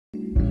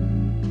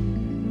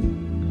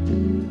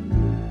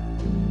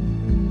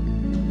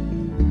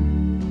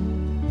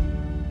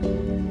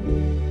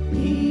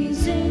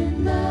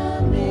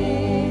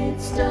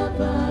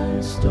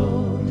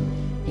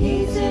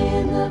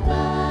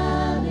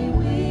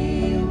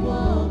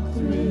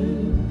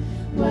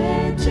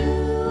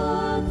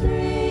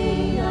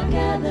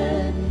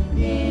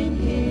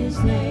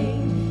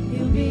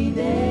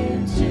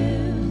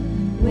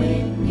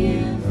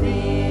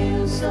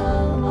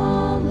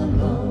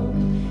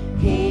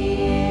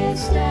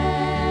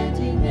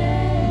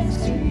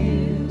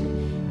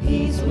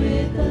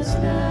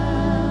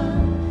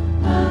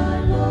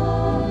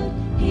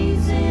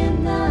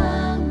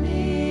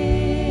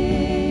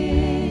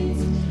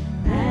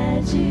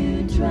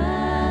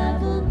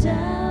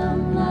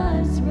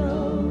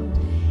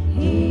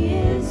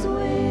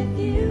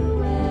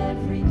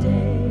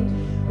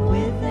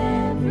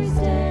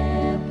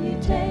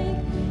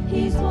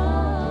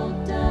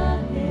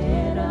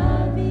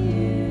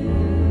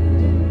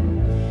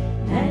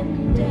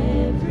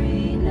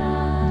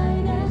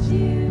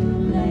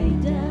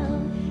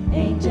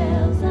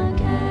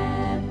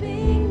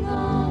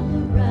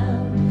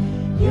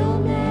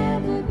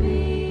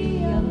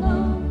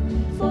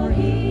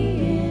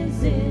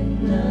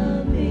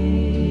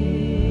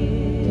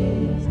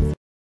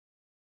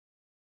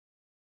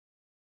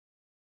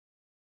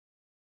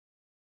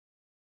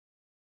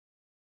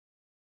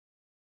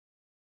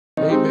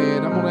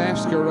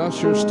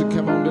ushers to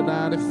come on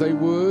tonight if they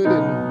would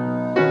and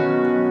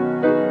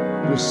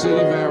receive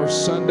our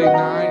Sunday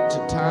night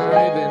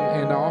tithe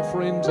and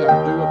offerings.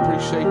 I do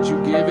appreciate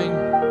you giving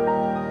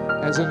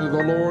as unto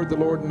the Lord. The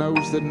Lord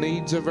knows the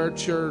needs of our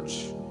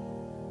church.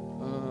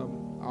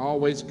 I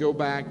always go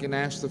back and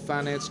ask the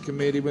finance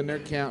committee when they're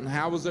counting,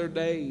 how was their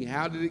day?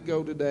 How did it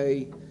go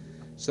today?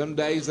 Some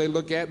days they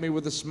look at me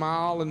with a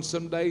smile, and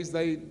some days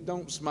they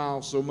don't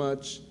smile so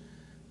much.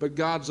 But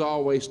God's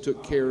always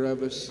took care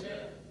of us.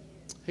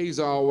 He's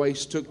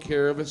always took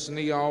care of us, and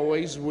He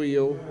always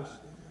will.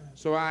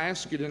 So I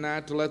ask you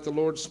tonight to let the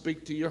Lord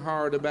speak to your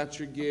heart about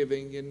your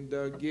giving, and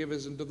give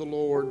as unto the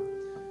Lord.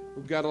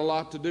 We've got a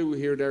lot to do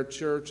here at our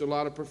church. A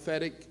lot of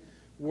prophetic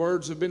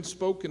words have been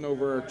spoken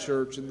over our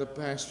church in the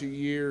past few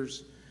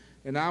years.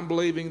 And I'm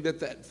believing that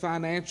that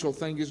financial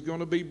thing is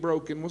going to be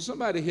broken. Will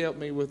somebody help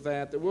me with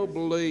that? That we'll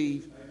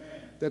believe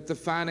that the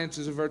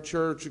finances of our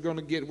church are going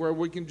to get where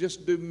we can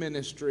just do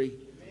ministry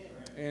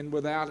and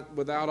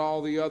without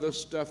all the other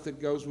stuff that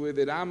goes with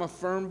it. I'm a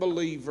firm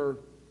believer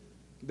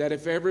that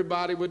if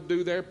everybody would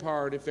do their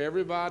part, if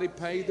everybody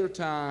paid their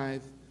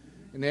tithe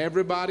and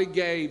everybody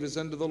gave as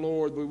unto the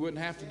Lord, we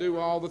wouldn't have to do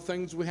all the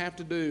things we have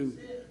to do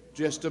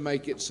just to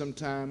make it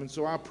sometime. And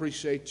so I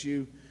appreciate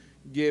you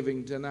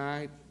giving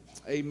tonight.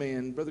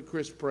 Amen. Brother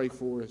Chris, pray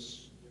for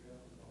us.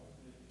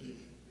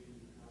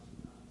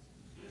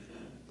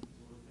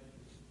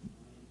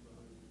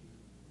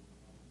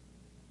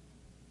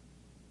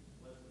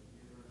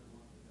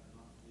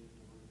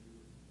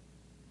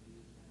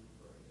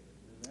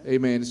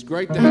 Amen. It's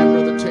great to have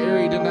Brother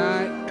Terry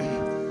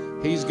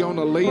tonight. He's going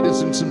to lead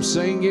us in some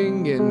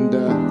singing, and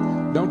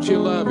don't you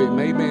love him?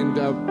 Amen.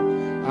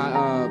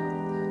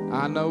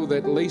 I know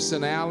that Lisa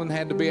and Alan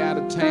had to be out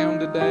of town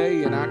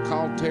today, and I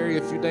called Terry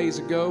a few days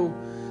ago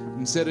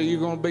and said, are you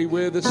going to be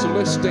with us? So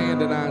let's stand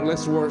tonight.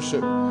 Let's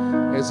worship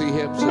as he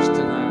helps us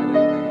tonight.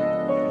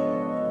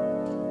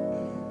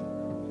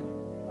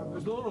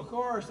 There's a little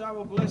chorus, I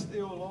will bless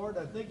thee, O Lord.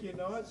 I think you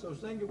know it, so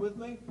sing it with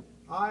me.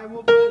 I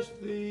will bless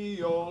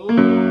thee, O Lord.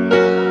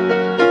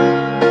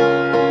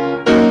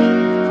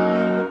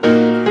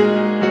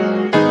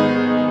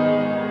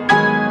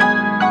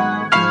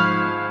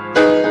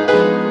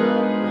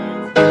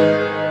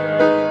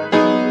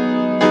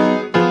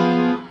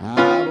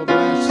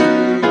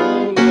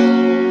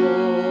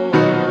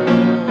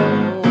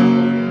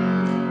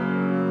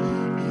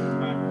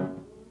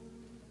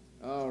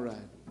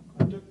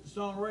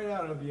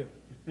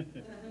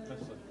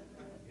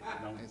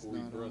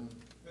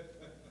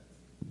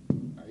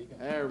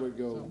 There we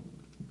go.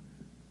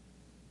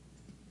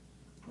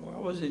 Well, I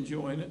was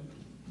enjoying it.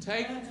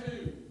 Take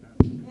two.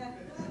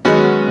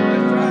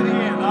 Let's try it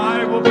again.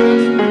 I will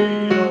bless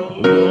thee, O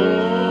Lord.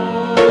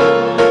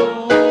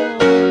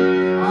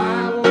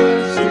 I will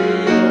bless thee,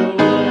 O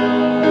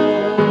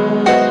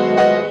Lord.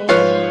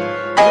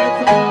 With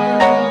a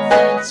heart of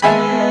thanksgiving,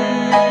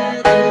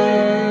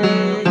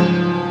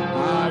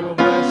 I will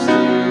bless thee,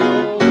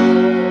 O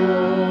Lord.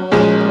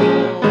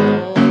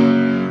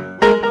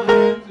 With my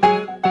hands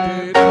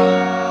lifted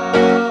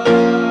up,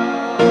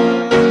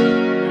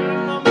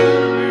 and my mouth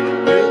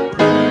filled with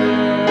praise.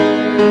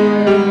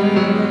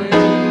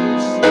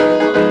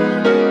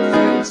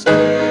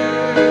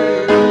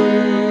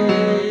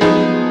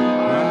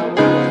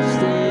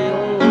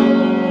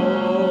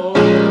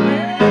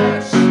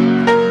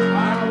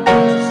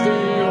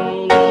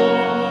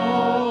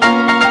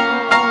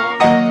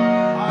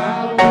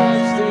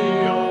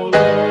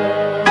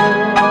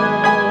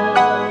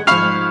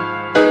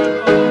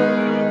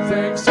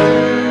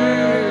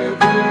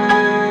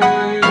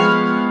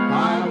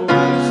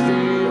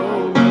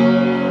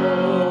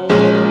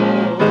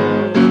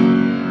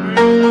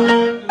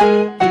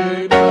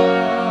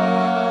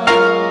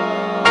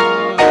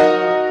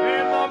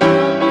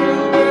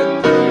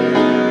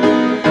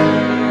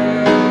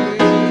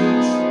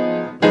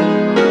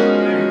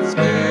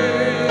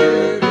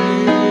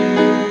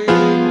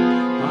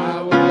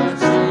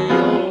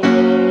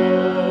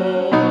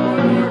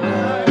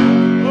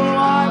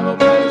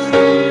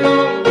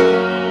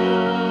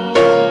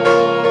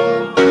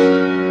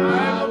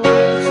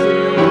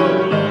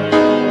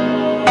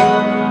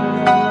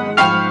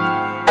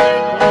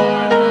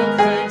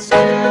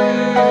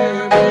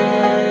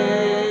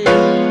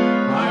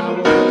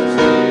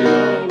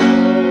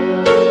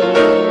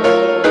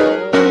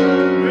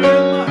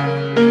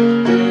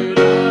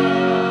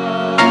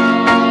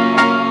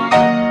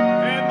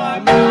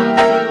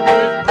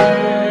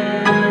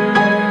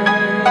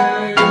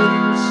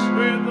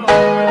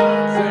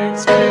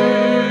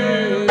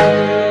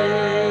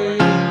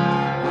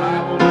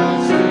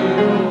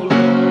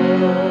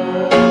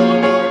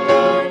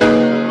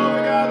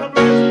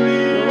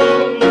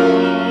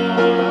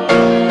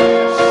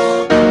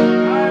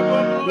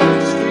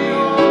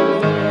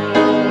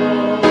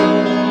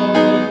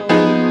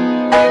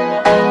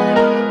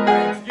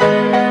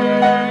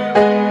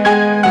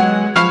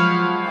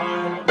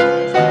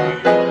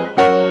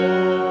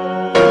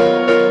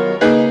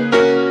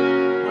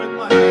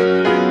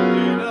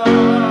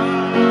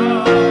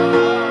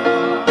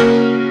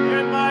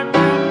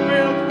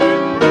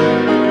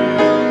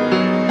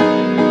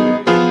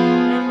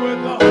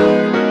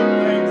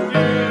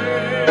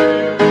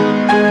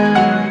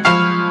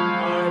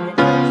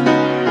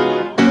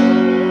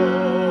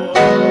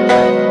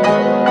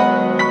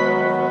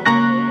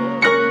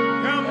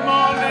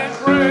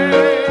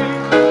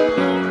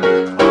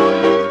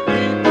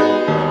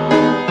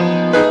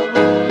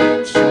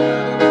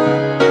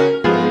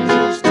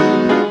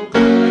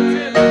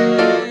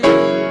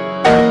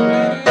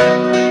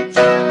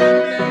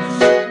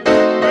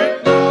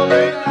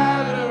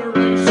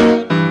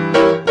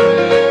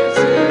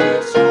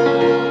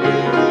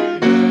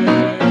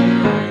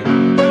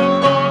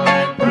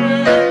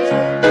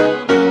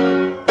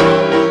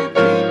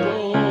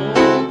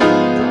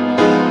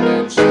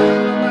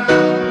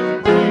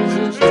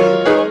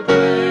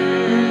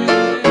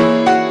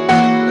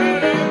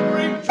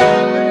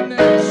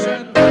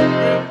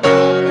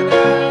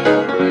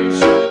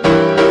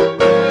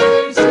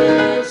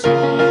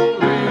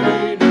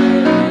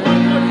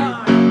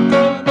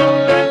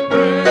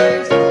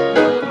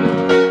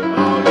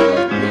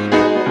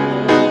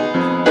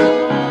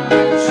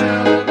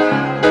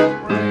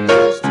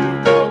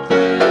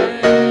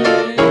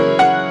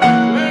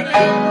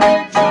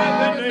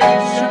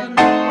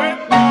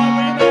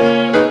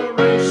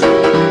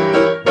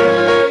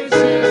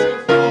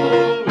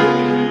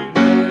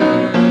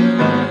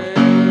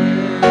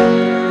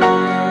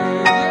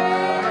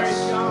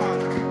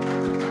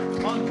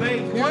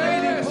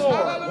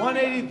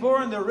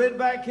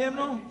 back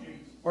hymnal?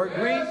 Or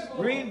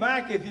green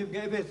back if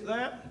it's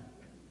that?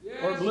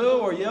 Or blue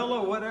or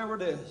yellow, whatever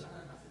it is.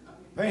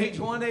 Page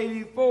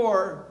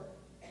 184.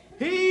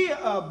 He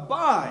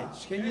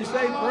abides. Can you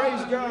say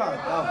praise God?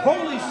 The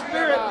Holy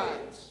Spirit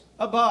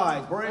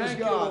abides. Praise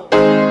God.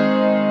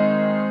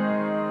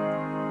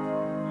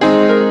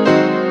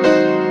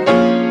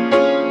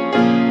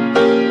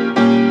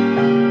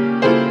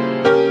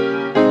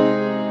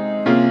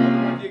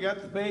 You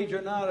got the page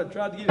or not? I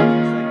tried to give you 2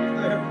 seconds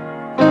there.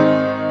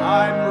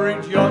 I'm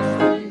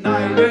rejoicing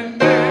night and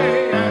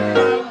day as I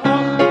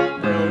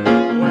walk through the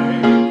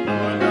way.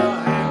 For the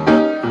hand of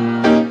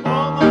God,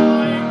 all my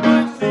life I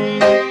see.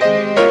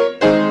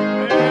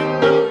 And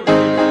the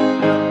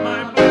reason of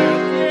my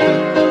breath is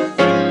the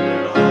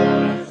secret of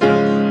his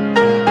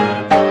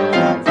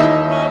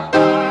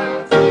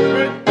abides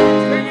with me.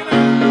 Sing it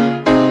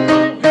out.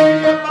 Oh, he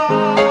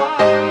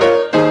abides.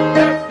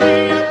 Yes, he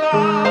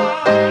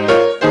abides.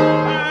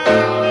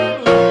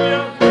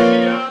 Hallelujah, he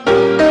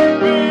abides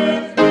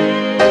with me.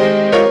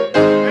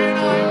 And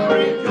I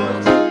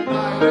rejoice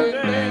night and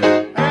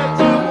day as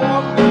I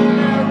walk the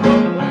narrow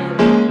way.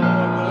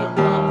 For the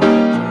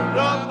Comforter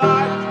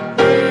abides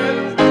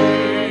with me.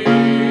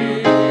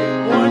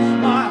 Once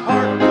my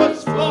heart was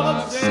full of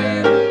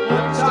sin,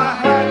 once I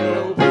had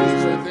no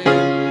peace within,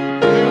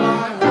 till I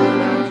heard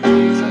how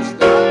Jesus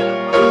died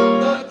upon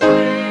the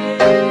tree.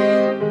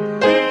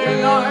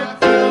 And I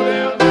felt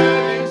him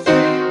at his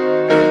feet,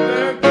 and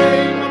there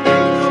came a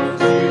peace so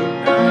sweet.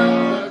 Now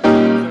the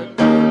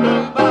Comforter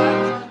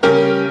abides.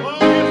 Oh,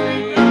 yes,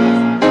 he does.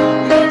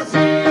 Yes,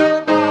 he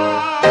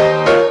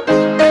abides.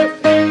 Yes,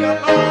 he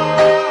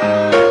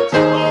abides.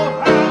 Oh,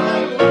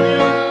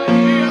 hallelujah,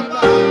 he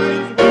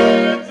abides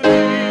with me.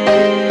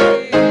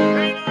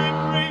 And I'm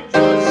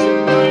rejoicing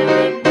night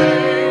and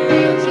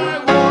day as I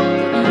walk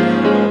the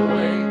narrow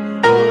way.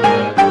 For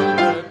the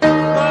Comforter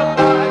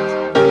abides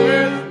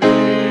with me.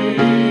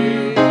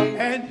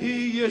 And he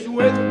is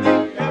with me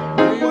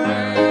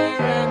everywhere,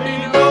 and he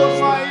knows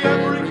my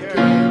every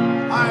care.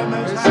 I'm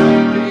as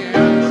happy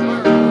as a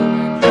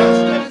bird,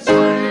 just as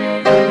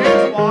free.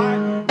 Here's why.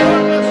 For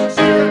the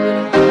Spirit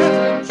has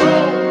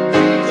control.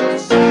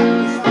 Jesus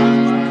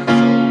satisfies my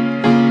soul.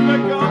 The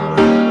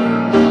Comforter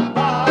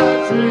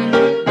abides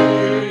with me.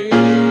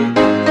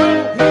 So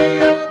he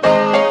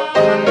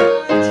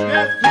abides.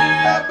 Yes, he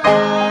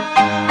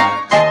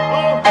abides.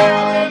 Oh,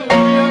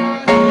 hallelujah,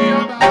 he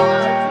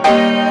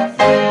abides with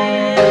me.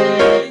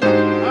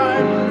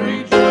 I'm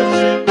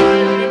rejoicing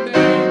night and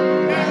day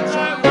as I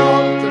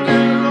walk the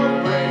narrow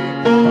way.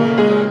 For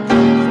the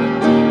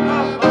Comforter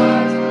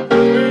abides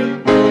with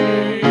me.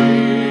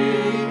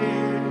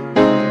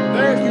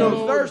 There's no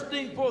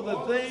thirsting for the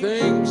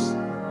things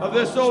of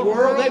this old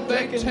world. They've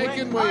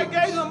taken wings. I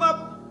gave them up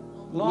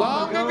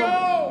long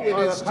ago. It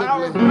For is the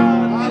power of to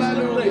God.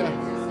 Hallelujah.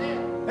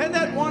 Isn't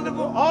that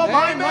wonderful? All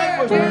my Amen. life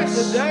was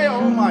Yes. today,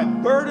 all my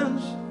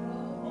burdens.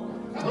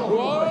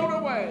 Blown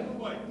away.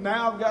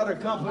 Now I've got a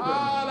comforter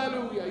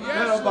Hallelujah.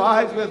 that Yes,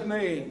 abides with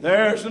me.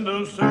 There's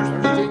no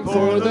thirsting Lord.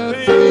 for the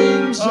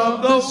things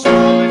of the world.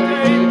 They've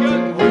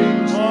taken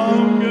wings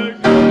long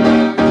ago.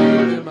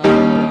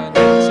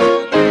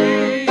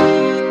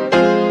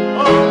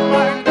 All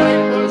my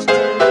life was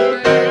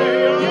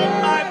today, all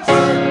my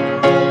burdens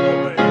rolled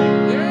away.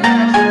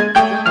 The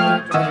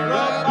Comforter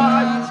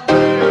abides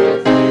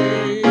with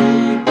me.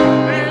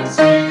 And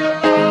sing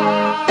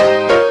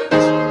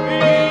abides,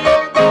 he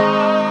abides.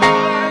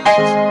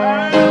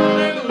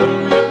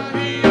 Hallelujah,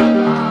 he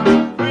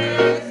abides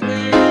with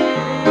me.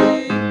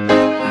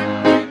 And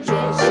I'm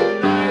rejoicing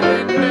night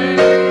and day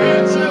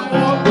as I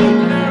walk the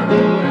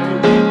narrow way.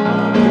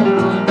 The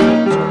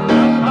Comforter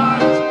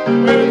abides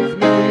with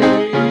me.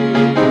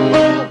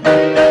 Oh, he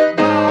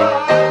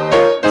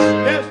abides.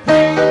 Yes,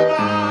 he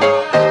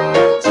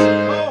abides.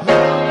 Oh,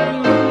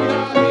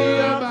 hallelujah, he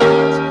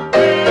abides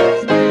with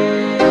me.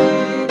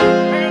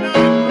 And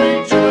I'm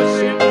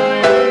rejoicing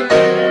night and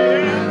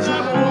day as I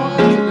walk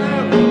the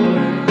narrow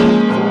way.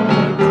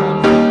 The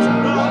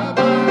Comforter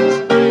abides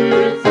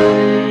with me.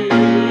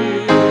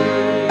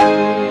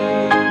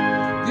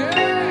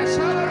 Yes,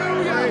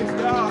 hallelujah. Praise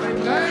God.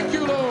 Thank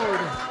you, Lord.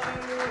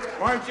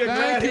 Aren't you glad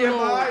Thank he you,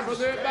 Lord, for abides?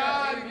 the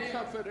abiding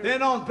Comforter.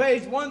 Then on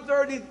page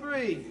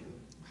 133,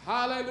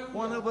 Hallelujah.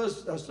 one of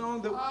us, a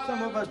song that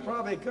some of us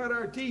probably cut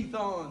our teeth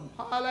on.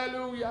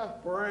 Hallelujah.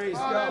 Praise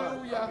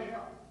God. Hallelujah.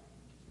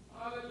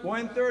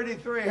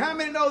 133. How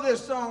many know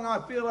this song, I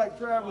Feel Like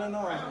Traveling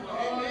On?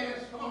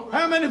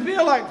 How many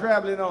feel like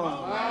traveling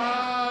on?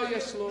 Ah,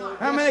 yes, Lord.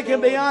 How Yes, many can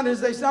be Lord.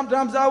 honest? They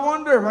sometimes I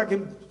wonder if I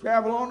can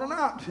travel on or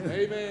not.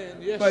 Amen.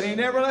 Yes. But he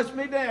never lets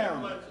me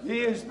down. He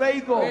is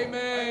faithful.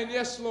 Amen.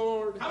 Yes,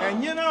 Lord.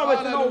 And you know,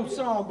 it's an old Hallelujah.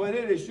 song, but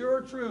it is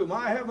sure true.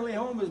 My heavenly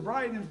home is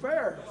bright and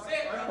fair.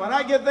 When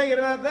I get thinking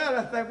about that,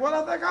 I think, well,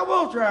 I think I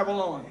will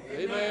travel on.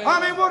 Amen.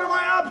 I mean, what are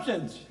my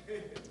options?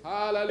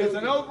 Hallelujah. It's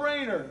a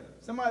no-brainer.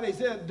 Somebody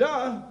said,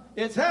 duh,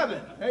 it's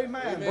heaven.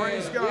 Amen. Amen.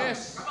 Praise God.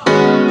 Yes.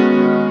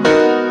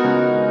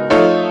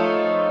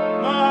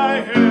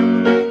 My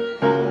heavenly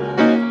home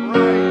is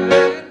bright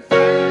and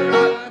fair.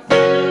 I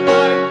feel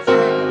like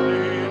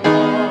traveling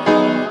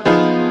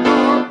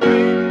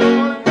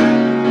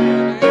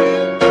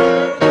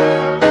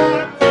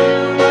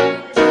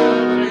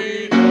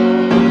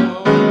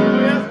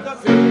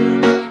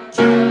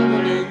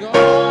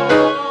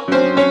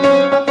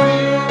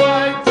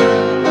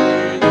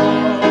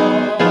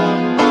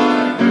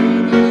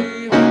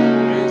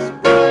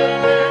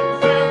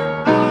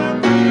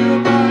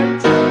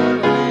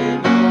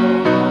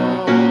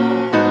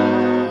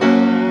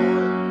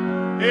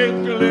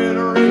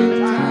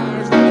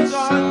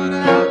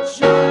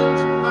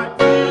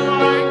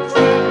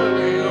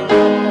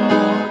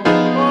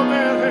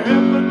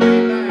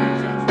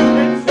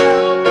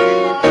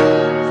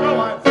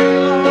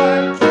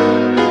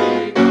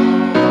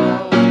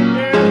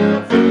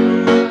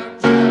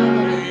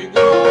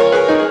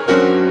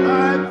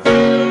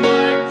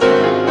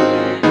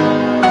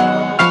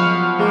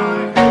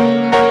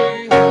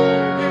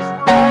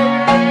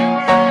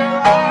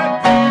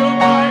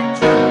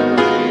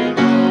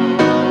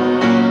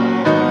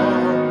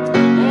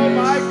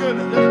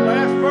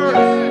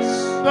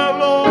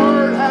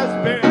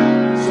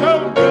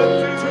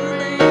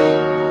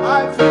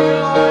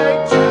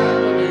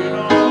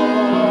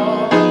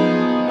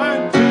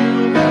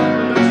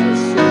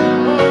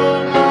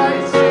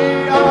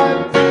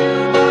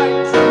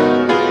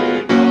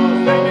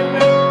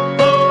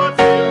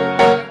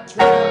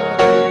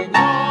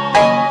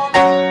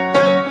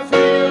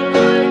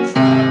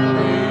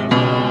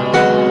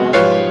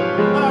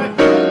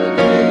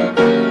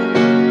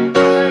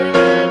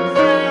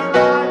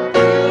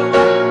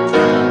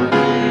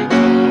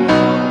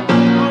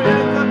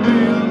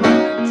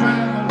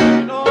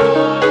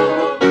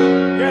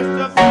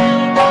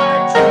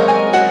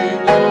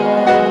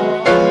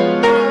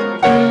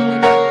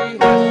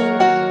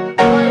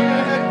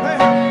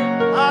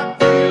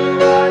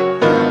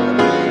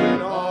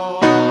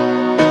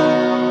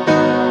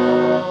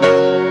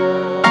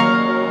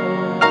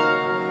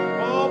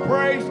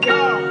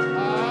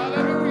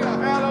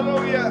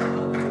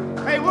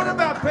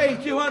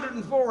page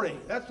 240.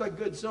 That's a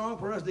good song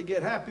for us to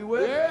get happy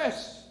with.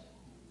 Yes.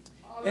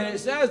 And it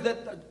says that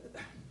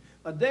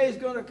a day is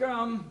going to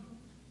come.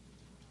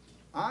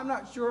 I'm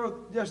not sure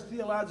just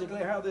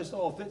theologically how this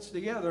all fits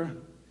together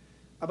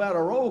about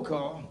a roll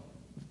call.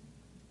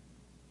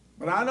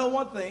 But I know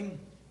one thing.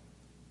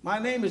 My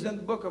name is in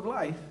the book of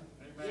life.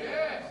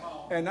 Yes.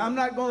 And I'm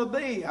not going to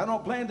be, I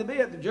don't plan to be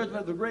at the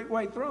judgment of the great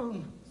white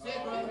throne.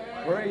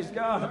 Praise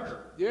God.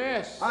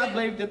 Yes. I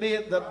believe to be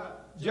at the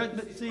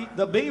judgment seat,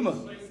 the Bema,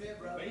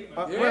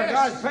 where Yes.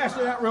 God's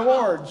passing out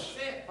rewards.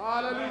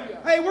 Hallelujah.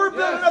 Hey, we're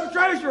building up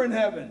treasure in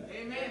heaven.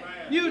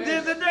 You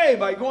did today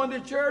by going to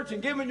church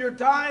and giving your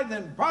tithe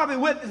and probably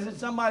witnessing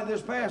somebody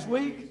this past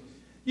week.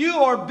 You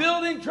are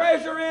building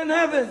treasure in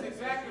heaven.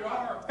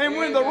 And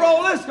when the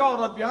roll is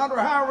called up yonder,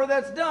 however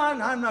that's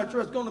done, I'm not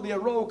sure it's going to be a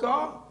roll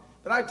call.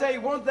 But I tell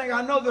you one thing,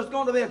 I know there's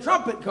going to be a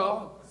trumpet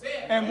call.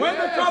 And when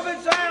the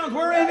trumpet sounds,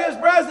 we're in his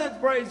presence,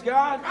 praise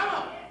God.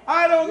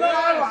 I don't know.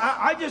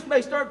 I just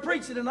may start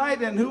preaching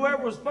tonight, and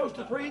whoever was supposed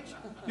to preach,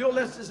 you'll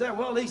listen and say,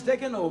 well, he's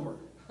taking over.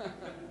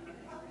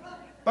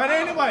 But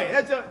anyway,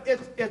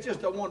 it's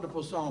just a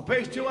wonderful song.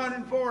 Page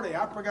 240.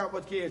 I forgot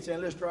what key it's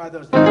in. Let's try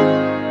this.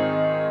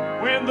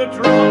 When the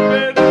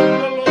trumpet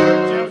of the Lord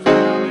shall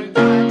sound,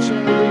 and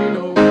shall be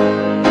no more.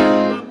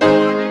 The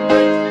morning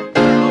breaks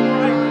eternal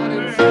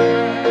brightness.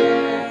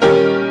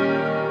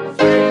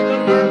 Say the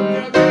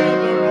earth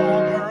together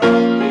over of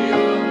the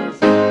others.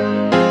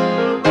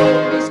 The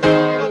road is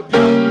called up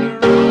yonder,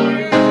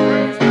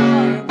 praise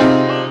God.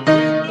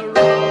 When the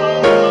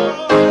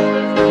road is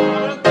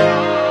called up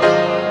yonder,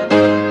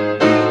 when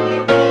the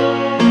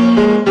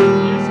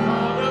road is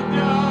called up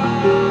yonder.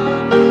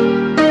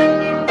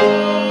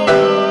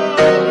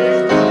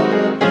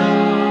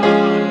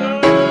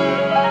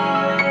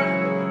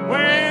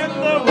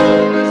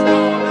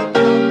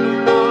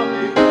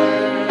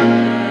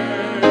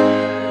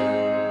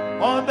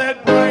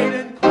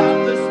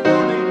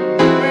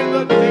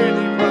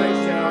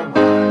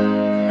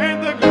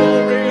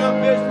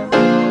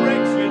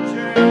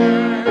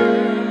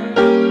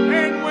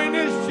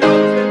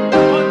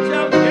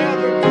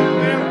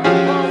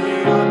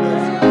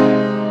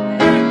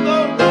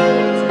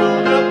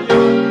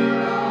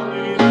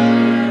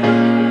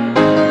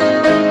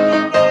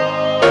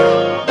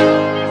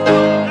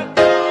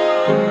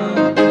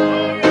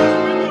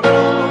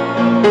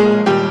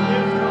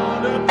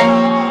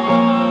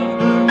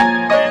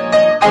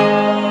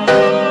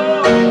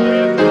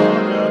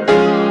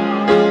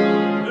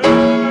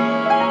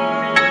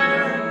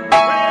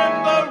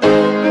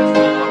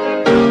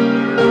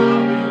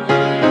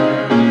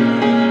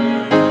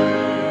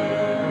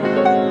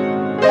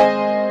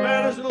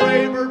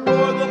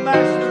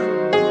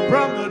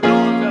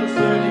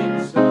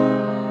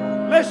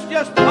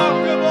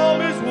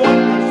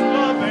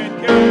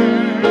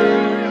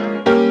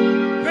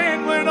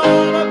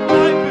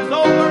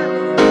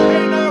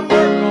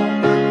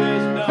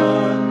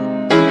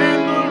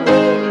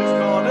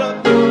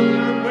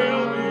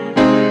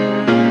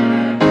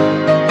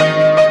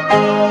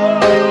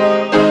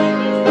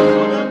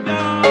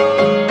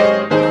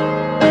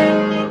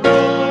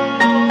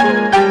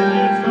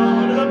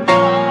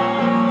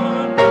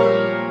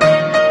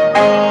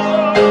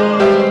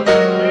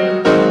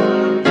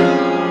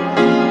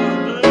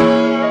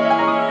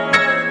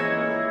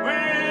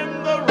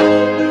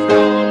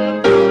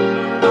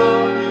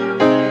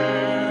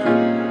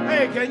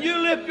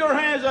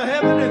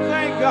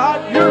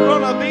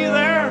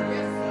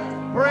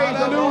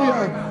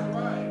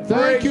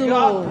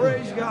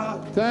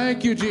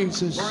 Thank you,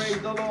 Jesus. Praise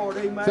the Lord.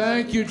 Amen.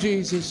 Thank you,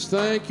 Jesus.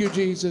 Thank you,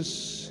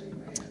 Jesus.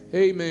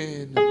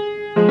 Amen.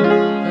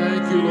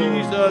 Thank you, Lord.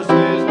 Jesus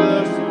is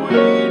the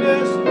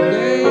sweetest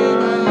Name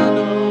I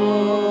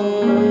know,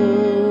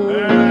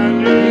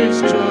 and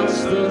it's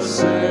just the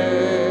same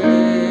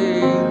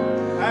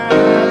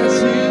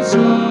as His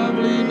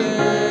lovely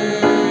name,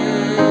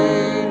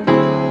 and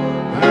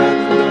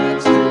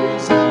that's the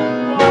reason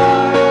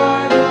why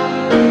I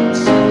love Him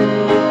so.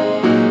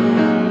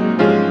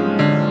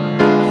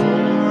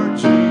 For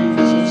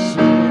Jesus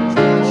is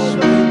the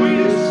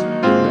sweetest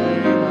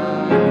name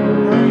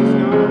I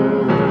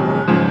know.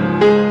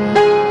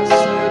 I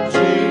said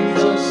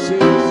Jesus is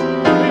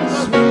the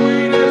sweetest.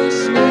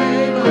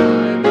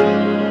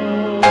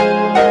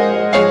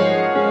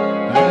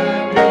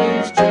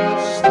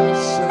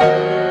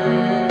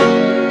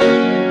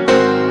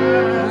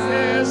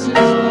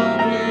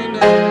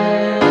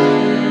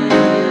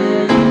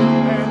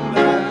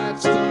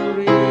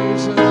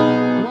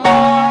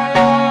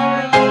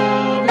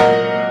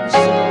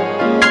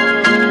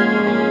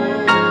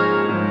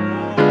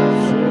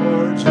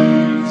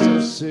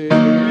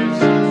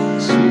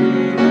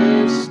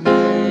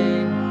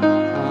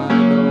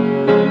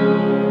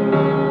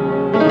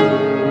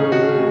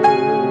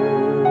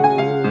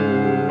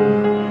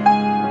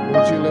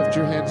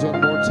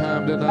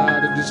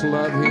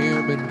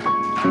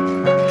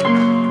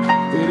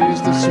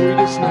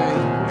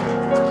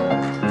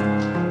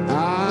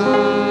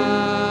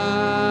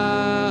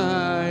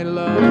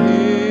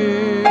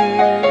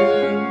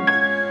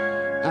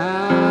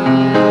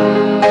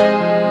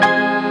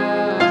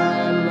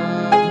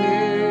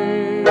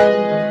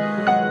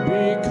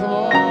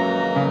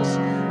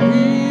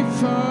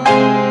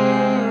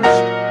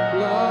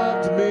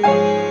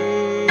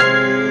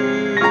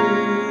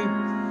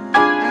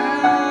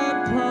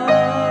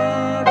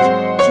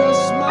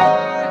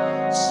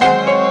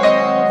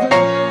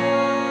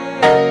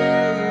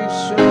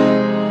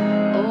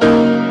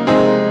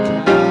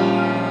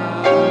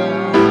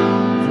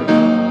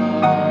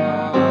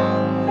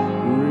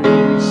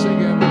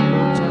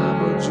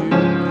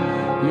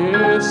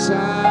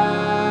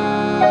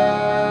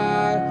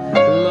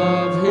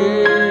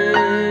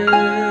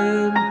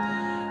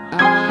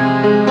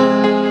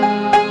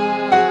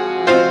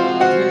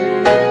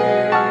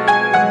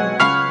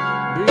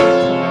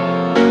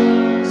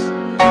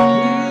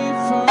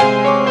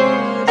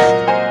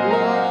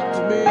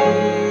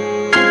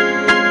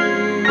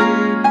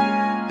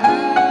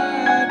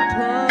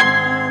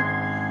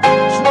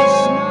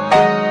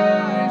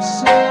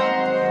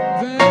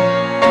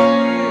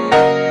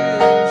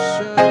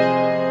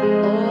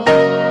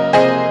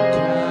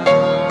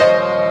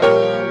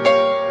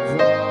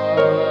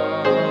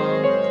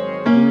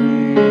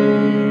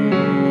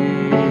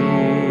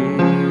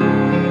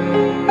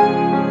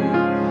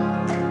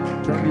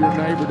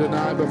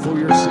 before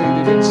you're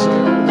seated and say,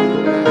 aren't we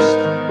blessed?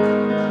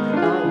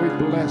 Aren't we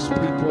blessed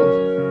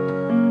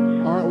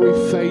people? Aren't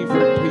we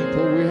favored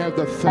people? We have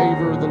the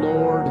favor of the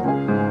Lord.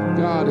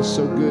 God is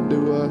so good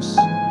to us.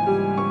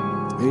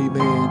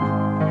 Amen.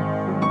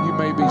 You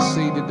may be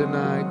seated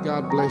tonight.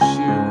 God bless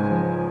you.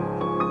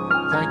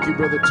 Thank you,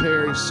 Brother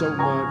Terry, so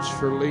much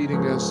for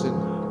leading us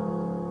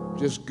in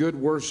just good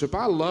worship.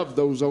 I love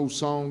those old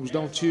songs,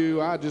 don't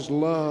you? I just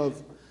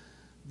love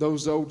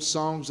those old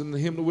songs and the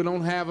hymn. We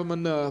don't have them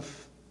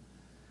enough.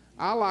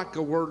 I like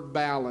a word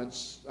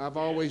balance. I've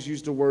always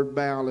used the word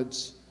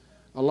balance.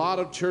 A lot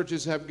of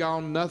churches have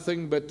gone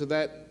nothing but to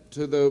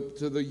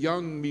the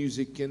young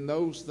music and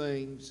those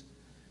things,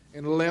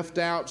 and left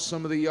out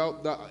some of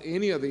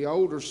any of the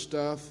older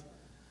stuff.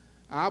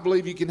 I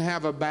believe you can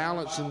have a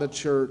balance in the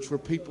church where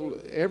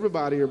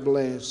everybody are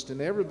blessed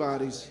and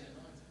everybody's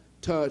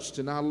touched,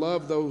 and I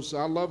love those.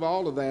 I love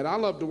all of that. I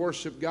love to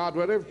worship God.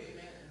 Whatever.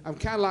 I'm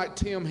kind of like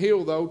Tim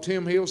Hill, though.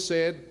 Tim Hill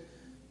said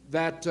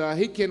that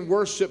he can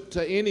worship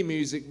to any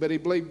music, but he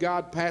believed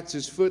God pats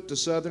his foot to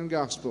Southern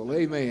gospel.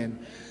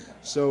 Amen.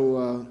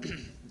 So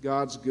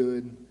God's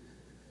good.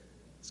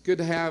 It's good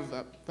to have,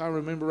 if I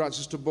remember right,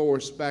 Sister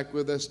Boris back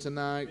with us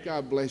tonight.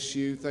 God bless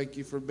you. Thank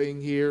you for being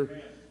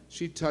here.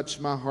 She touched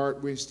my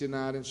heart Wednesday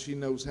night, and she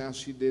knows how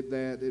she did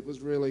that. It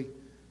was really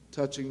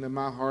touching to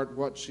my heart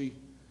what she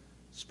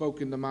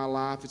spoke into my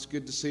life. It's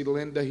good to see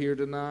Linda here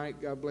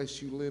tonight. God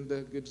bless you,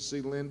 Linda. Good to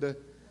see Linda.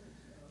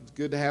 It's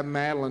good to have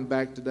Madeline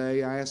back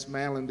today. I asked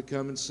Madeline to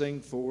come and sing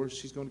for us.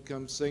 She's going to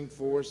come sing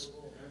for us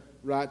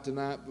right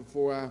tonight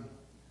before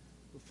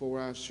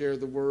I share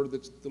the word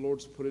that the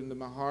Lord's put into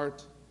my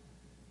heart.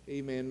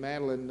 Amen.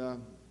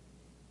 Madeline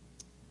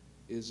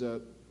is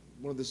one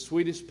of the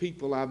sweetest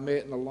people I've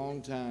met in a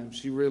long time.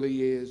 She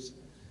really is.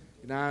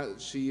 And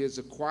she is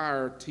a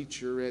choir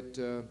teacher at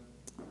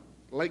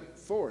Lake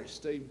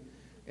Forest.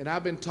 And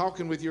I've been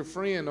talking with your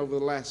friend over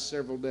the last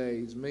several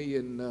days. Me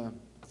and,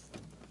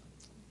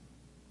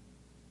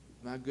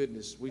 my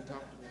goodness, we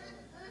talked.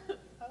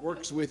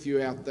 Works with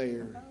you out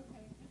there.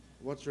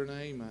 What's her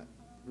name?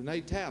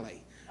 Renee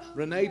Talley.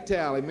 Renee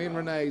Talley. Me and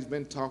Renee's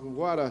been talking.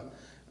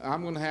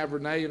 I'm going to have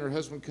Renee and her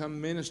husband come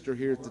minister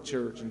here at the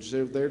church, and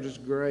so they're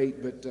just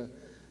great. But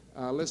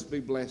let's be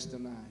blessed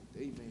tonight.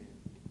 Amen.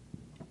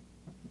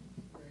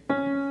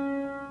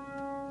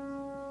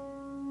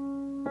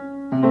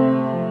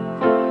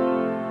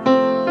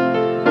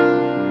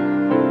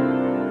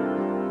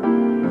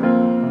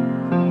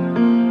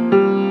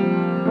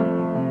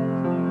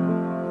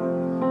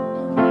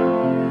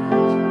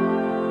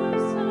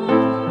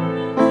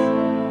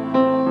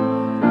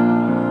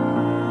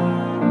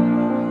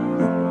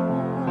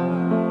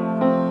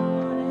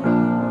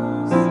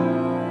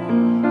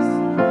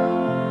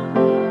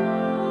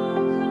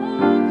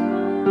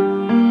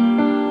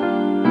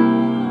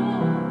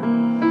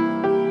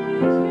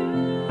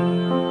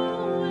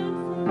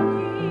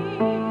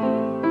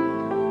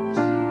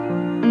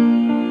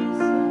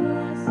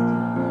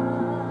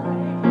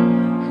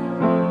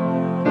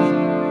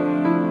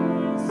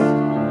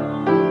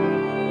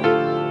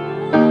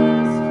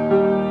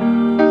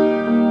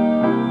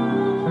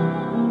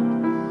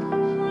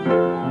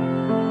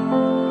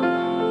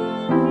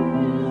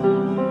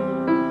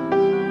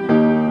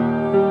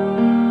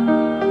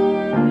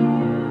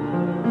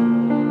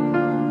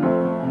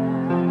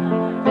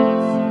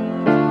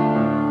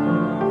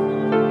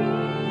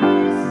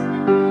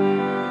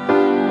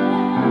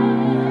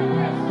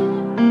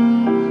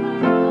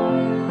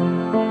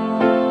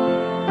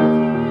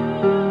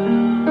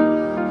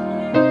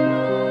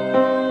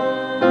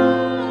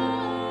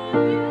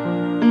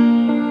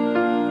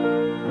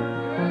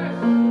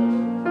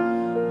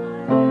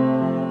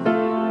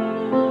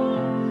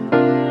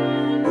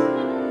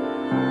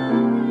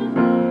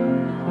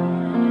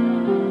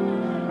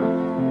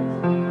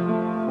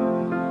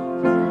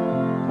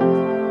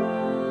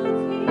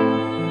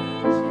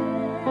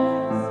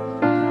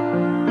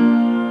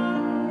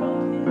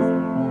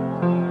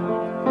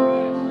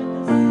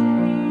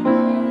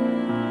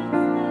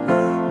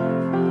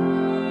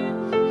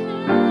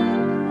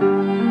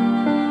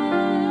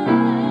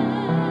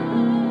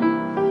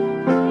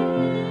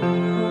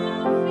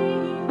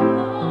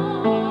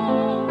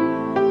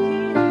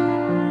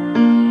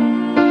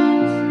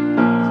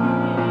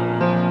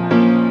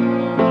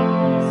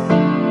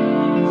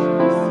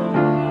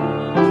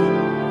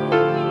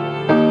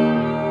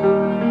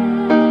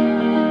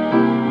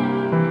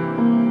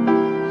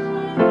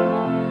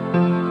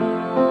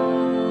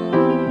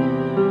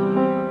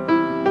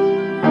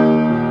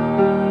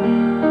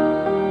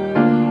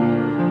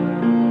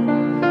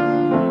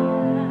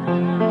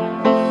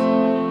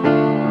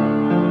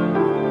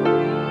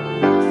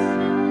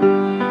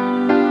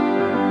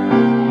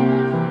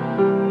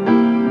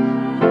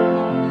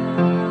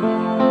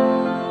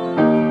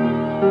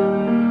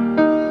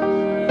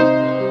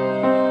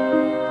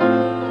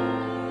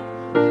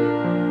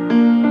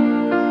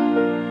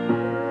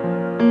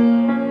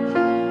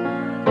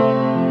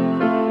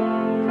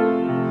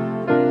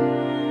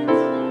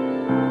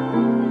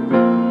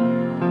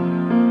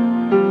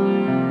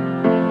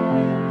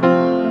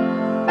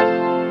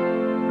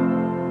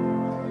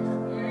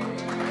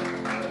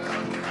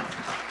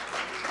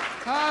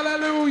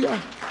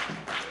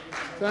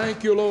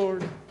 Thank you,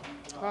 Lord.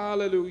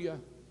 Hallelujah.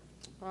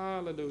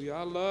 Hallelujah.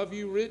 I love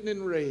you written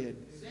in red.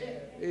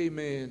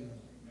 Amen.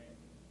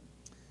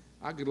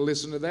 I could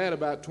listen to that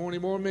about 20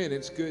 more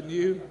minutes, couldn't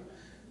you?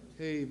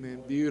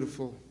 Amen.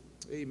 Beautiful.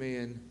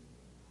 Amen.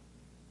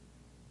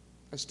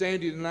 I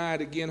stand here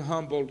tonight again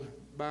humbled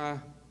by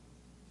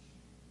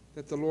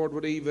that the Lord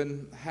would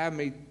even have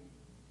me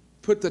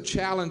put the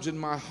challenge in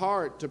my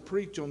heart to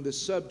preach on this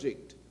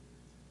subject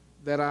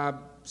that I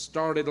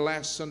started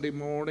last Sunday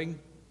morning.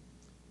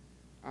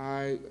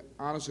 I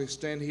honestly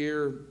stand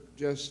here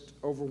just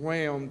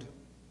overwhelmed.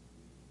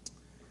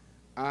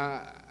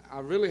 I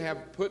really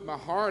have put my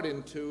heart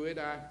into it.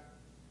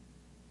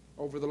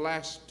 Over the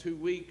last 2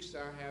 weeks,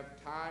 I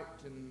have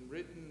typed and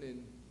written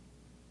in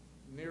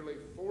nearly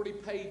 40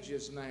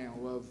 pages now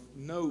of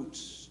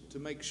notes to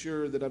make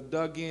sure that I've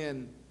dug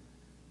in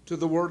to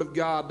the Word of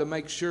God to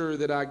make sure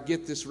that I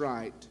get this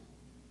right.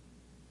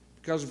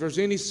 Because if there's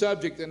any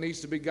subject that needs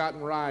to be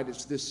gotten right,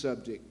 it's this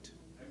subject.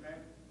 Amen.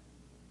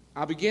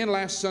 I began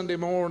last Sunday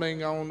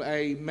morning on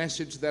a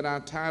message that I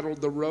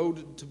titled The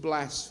Road to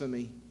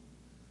Blasphemy.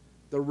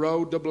 The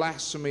Road to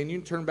Blasphemy. And you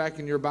can turn back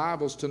in your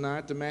Bibles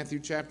tonight to Matthew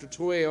chapter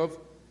 12. In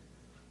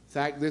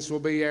fact, this will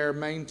be our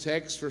main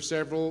text for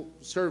several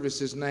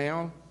services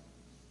now.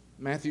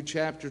 Matthew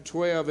chapter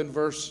 12 and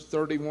verse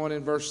 31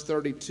 and verse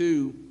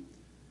 32.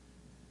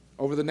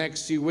 Over the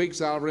next few weeks,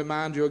 I'll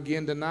remind you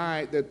again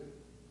tonight that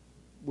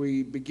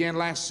we began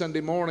last Sunday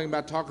morning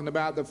by talking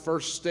about the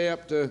first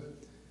step to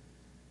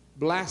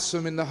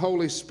blaspheming the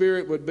Holy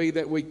Spirit would be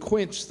that we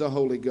quench the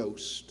Holy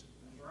Ghost.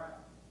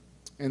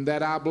 And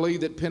that I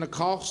believe that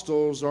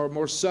Pentecostals are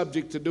more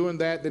subject to doing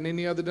that than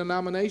any other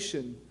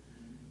denomination.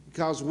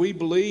 Because we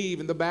believe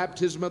in the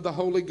baptism of the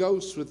Holy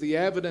Ghost with the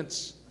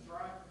evidence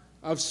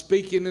of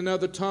speaking in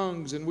other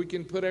tongues. And we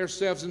can put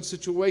ourselves in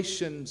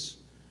situations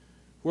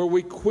where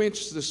we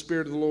quench the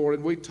Spirit of the Lord.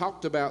 And we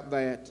talked about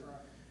that.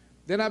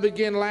 Then I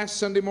began last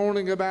Sunday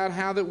morning about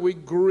how that we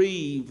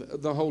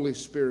grieve the Holy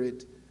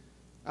Spirit.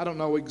 I don't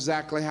know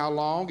exactly how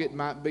long. It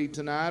might be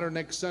tonight or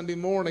next Sunday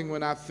morning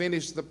when I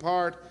finish the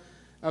part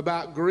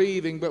about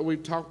grieving, but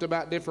we've talked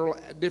about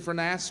different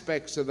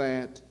aspects of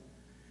that.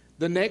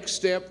 The next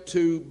step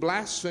to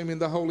blaspheming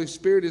the Holy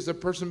Spirit is a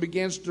person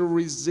begins to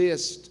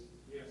resist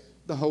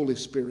the Holy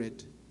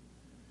Spirit.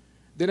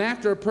 Then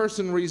after a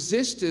person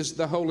resists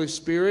the Holy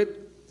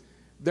Spirit,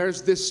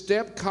 there's this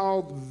step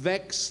called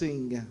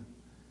vexing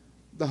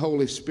the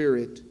Holy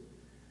Spirit.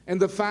 And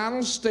the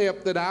final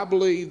step that I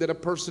believe that a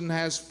person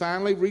has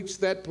finally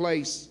reached that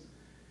place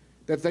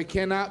that they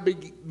cannot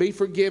be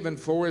forgiven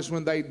for is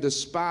when they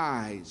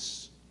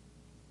despise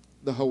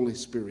the Holy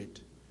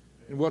Spirit.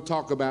 And we'll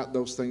talk about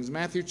those things.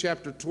 Matthew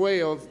chapter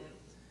 12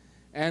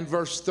 and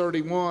verse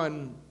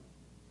 31,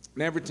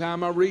 and every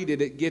time I read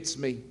it, it gets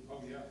me.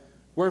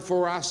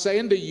 Wherefore I say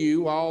unto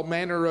you, all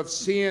manner of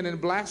sin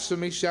and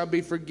blasphemy shall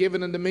be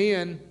forgiven unto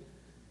men,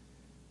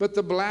 but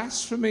the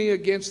blasphemy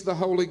against the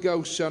Holy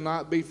Ghost shall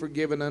not be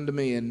forgiven unto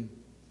men.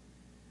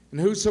 And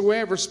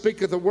whosoever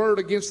speaketh a word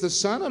against the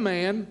Son of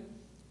Man,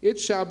 it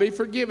shall be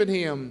forgiven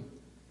him.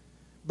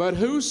 But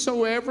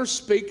whosoever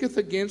speaketh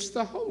against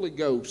the Holy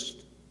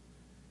Ghost,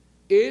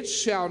 it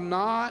shall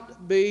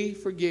not be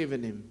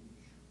forgiven him.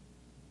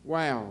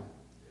 Wow.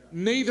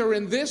 Neither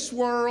in this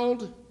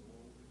world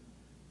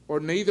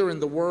or neither in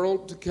the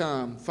world to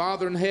come.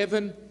 Father in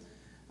heaven,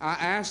 I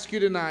ask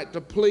you tonight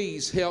to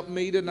please help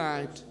me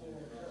tonight.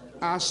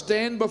 I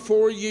stand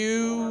before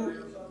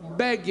you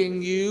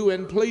begging you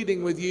and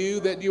pleading with you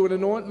that you would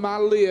anoint my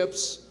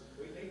lips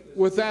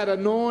with that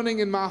anointing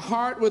in my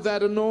heart, with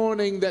that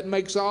anointing that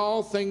makes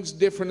all things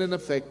different and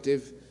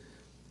effective.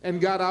 And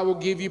God, I will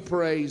give you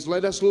praise.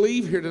 Let us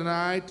leave here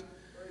tonight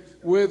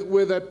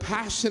with a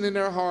passion in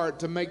our heart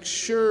to make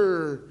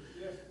sure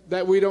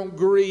that we don't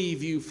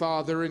grieve you,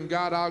 Father. And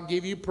God, I'll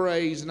give you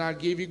praise and I'll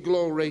give you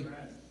glory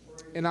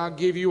and I'll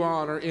give you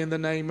honor. In the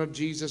name of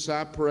Jesus,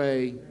 I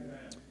pray.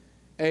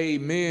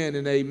 Amen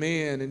and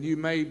amen. And you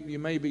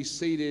may be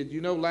seated. You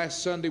know,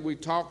 last Sunday we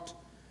talked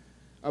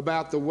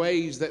about the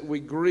ways that we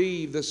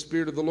grieve the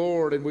Spirit of the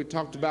Lord, and we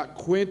talked about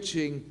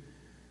quenching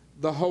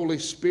the Holy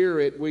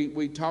Spirit.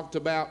 We talked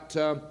about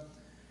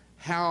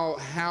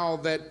how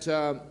that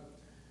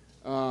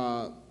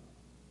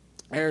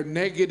our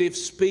negative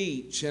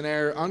speech and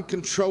our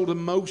uncontrolled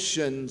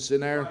emotions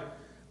and our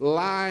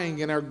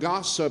lying and our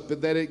gossip,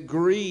 that it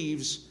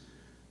grieves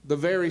the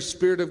very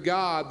Spirit of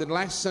God. Then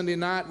last Sunday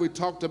night we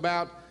talked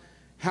about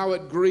how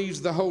it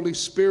grieves the Holy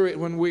Spirit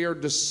when we are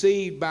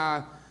deceived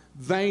by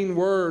vain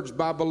words,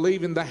 by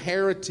believing the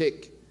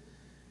heretic,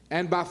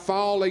 and by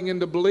falling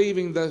into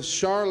believing the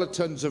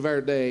charlatans of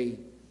our day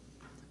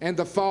and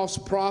the false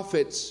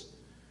prophets.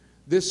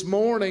 This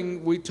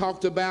morning we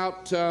talked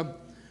about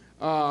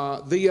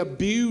the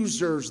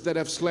abusers that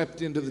have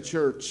slept into the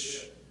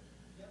church,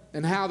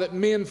 and how that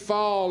men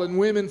fall and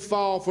women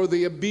fall for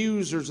the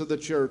abusers of the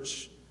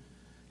church.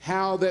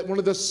 How that one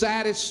of the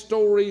saddest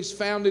stories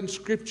found in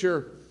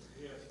Scripture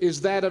is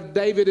that of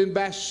David and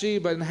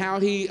Bathsheba, and how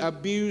he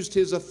abused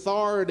his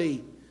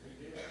authority.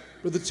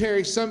 Brother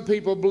Terry, some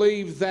people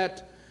believe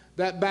that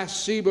that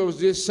Bathsheba was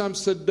just some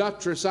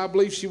seductress. I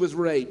believe she was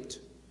raped.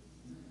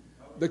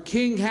 The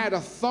king had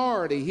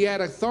authority. He had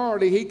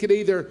authority. He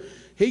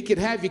could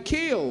have you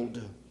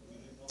killed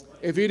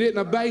if you didn't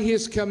obey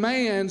his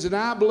commands. And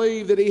I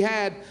believe that he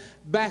had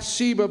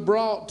Bathsheba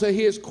brought to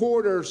his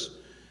quarters,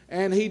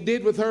 and he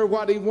did with her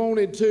what he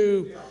wanted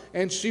to,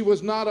 and she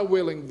was not a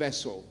willing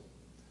vessel.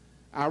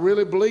 I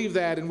really believe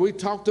that. And we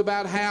talked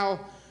about how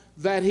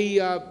that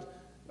he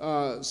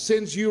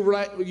sends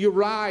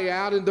Uriah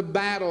out into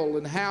battle,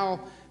 and how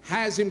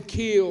has him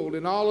killed,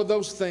 and all of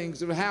those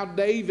things, and how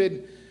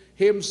David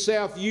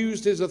himself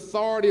used his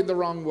authority in the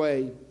wrong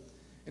way,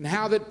 and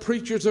how that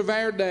preachers of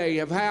our day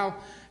of how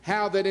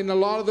that in a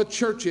lot of the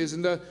churches,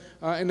 in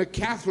the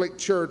Catholic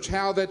Church,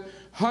 how that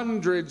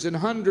hundreds and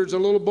hundreds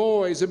of little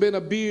boys have been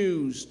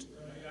abused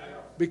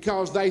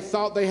because they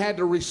thought they had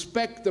to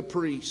respect the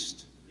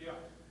priest.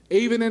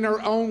 Even in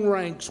our own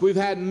ranks, we've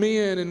had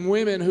men and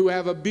women who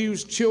have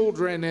abused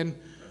children and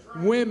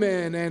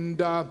women,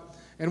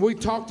 and we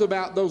talked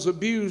about those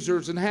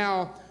abusers and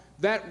how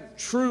that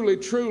truly,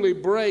 truly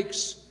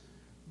breaks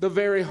the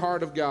very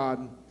heart of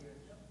God.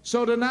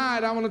 So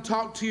tonight I want to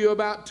talk to you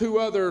about two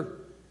other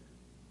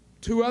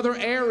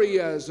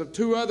areas of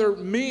two other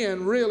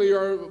men, really,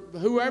 or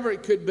whoever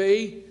it could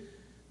be,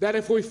 that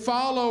if we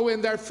follow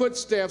in their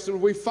footsteps, if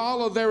we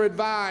follow their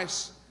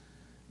advice,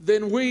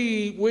 then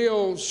we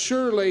will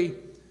surely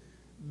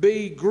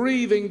be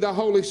grieving the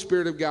Holy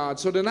Spirit of God.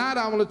 So tonight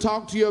I want to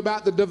talk to you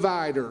about the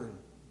divider.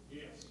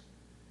 Yes.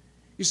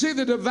 You see,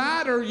 the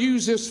divider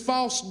uses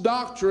false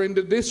doctrine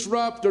to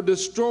disrupt or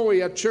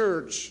destroy a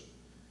church.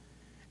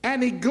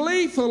 And he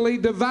gleefully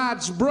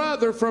divides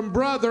brother from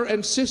brother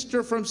and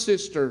sister from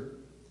sister.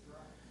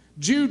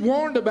 Jude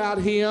warned about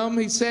him.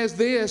 He says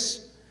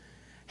this,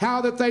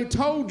 how that they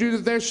told you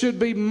that there should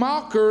be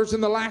mockers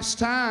in the last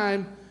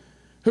time,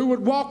 who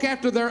would walk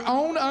after their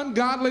own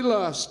ungodly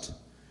lust.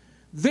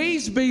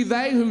 These be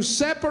they who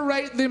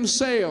separate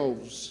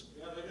themselves,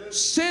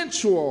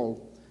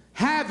 sensual,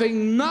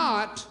 having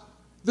not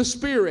the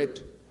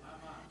Spirit.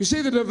 You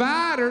see, the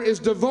divider is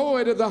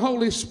devoid of the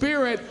Holy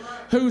Spirit,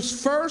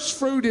 whose first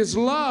fruit is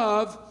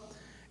love,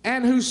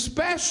 and whose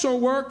special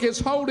work is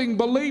holding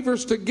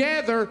believers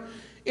together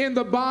in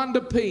the bond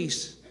of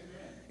peace.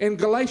 In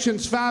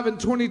Galatians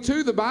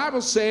 5:22, the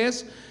Bible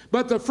says,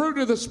 but the fruit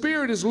of the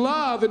Spirit is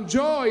love and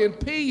joy and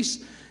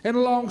peace and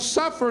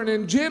long-suffering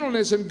and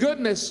gentleness and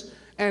goodness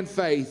and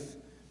faith.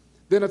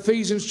 Then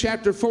Ephesians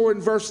chapter 4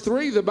 and verse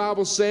 3, the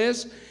Bible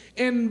says,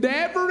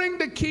 endeavoring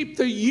to keep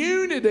the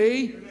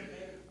unity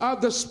of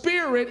the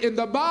Spirit in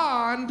the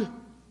bond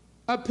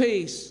of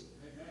peace.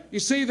 You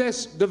see,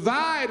 this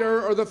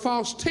divider or the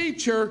false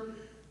teacher,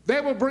 they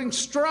will bring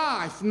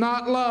strife,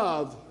 not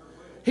love.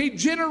 He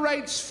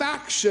generates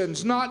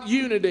factions, not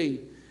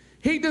unity.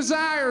 He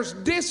desires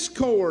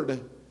discord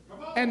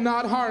and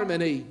not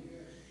harmony.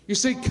 You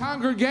see,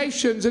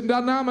 congregations and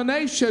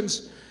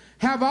denominations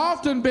have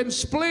often been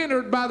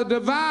splintered by the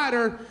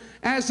divider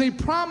as he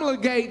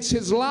promulgates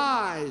his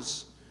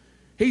lies.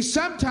 He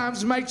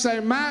sometimes makes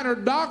a minor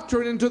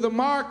doctrine into the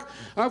mark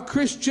of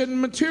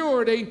Christian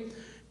maturity,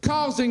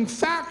 causing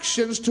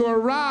factions to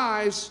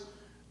arise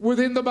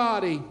within the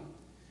body.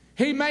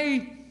 He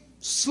may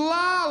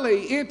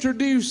slyly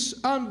introduce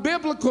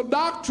unbiblical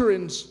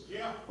doctrines,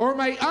 or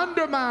may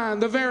undermine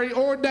the very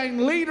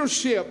ordained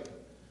leadership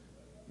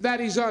that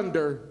he's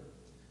under.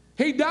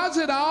 He does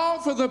it all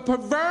for the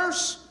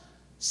perverse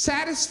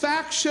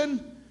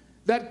satisfaction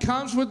that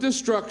comes with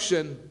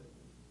destruction.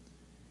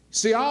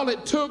 See, all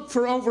it took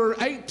for over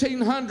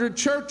 1,800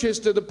 churches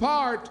to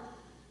depart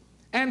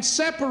and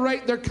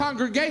separate their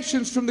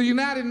congregations from the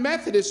United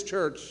Methodist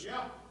Church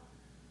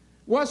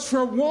was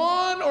for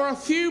one or a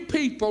few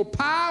people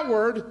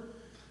powered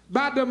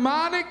by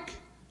demonic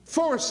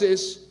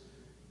forces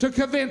to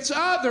convince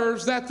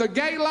others that the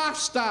gay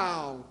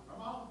lifestyle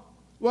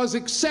was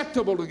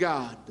acceptable to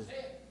God.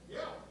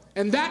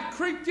 And that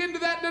creeped into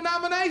that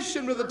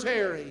denomination, Brother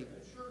Terry.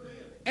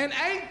 And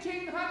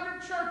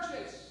 1,800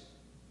 churches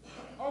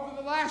over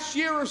the last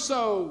year or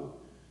so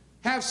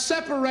have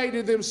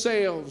separated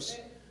themselves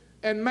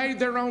and made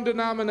their own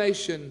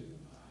denomination.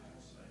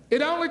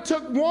 It only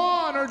took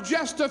one or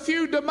just a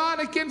few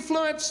demonic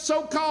influenced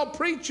so-called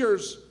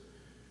preachers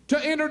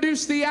to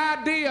introduce the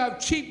idea of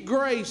cheap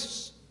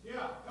grace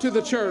to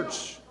the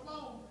church.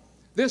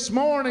 This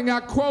morning I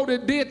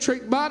quoted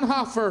Dietrich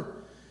Bonhoeffer,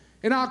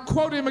 and I'll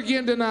quote him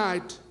again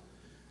tonight.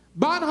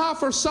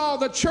 Bonhoeffer saw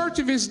the church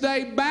of his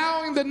day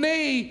bowing the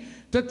knee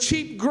to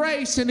cheap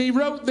grace, and he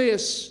wrote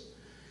this: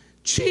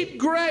 cheap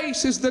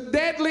grace is the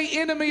deadly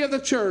enemy of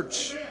the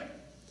church.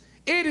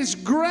 It is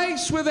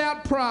grace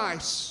without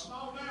price,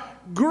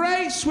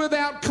 grace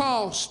without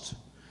cost.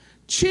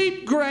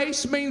 Cheap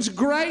grace means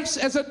grace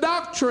as a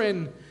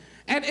doctrine,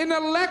 an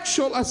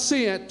intellectual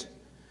assent.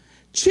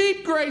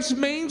 Cheap grace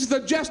means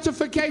the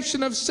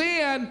justification of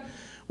sin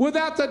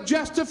without the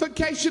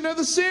justification of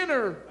the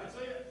sinner. That's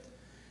it.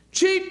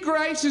 Cheap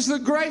grace is the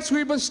grace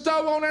we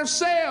bestow on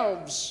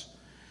ourselves.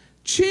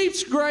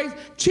 Cheap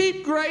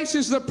grace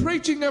is the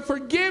preaching of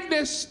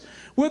forgiveness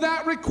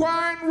without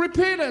requiring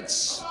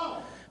repentance,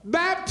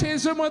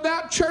 baptism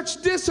without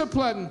church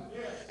discipline,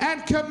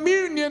 and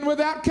communion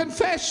without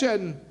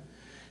confession.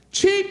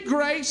 Cheap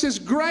grace is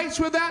grace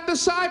without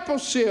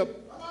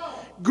discipleship,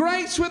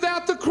 grace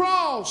without the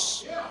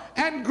cross,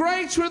 and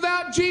grace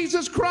without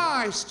Jesus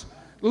Christ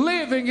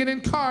living and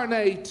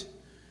incarnate.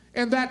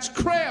 And that's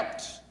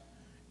crept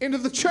into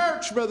the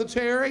church, Brother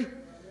Terry,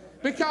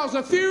 because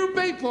a few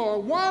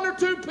people, one or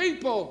two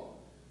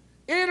people,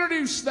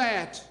 introduced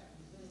that,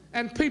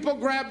 and people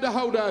grabbed a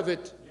hold of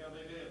it.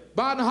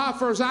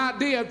 Bonhoeffer's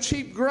idea of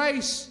cheap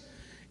grace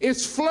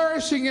is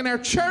flourishing in our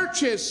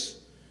churches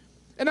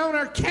and on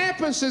our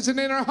campuses and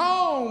in our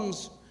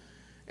homes,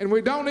 and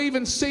we don't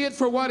even see it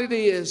for what it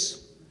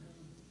is.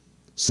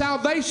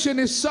 Salvation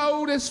is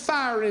sold as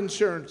fire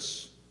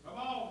insurance. Come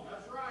on,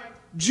 that's right.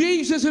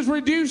 Jesus is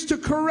reduced to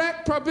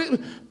correct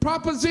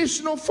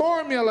propositional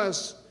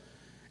formulas,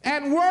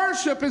 and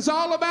worship is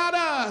all about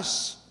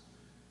us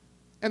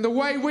and the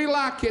way we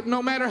like it,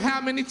 no matter how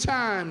many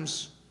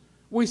times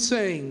we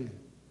sing.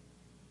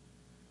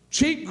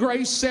 Cheap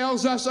grace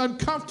sells us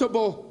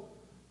uncomfortable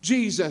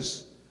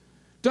Jesus,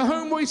 to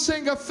whom we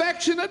sing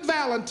affectionate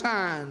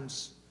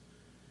valentines.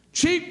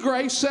 Cheap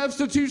grace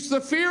substitutes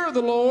the fear of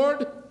the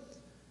Lord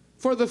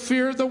for the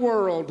fear of the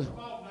world.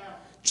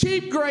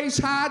 Cheap grace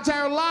hides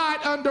our light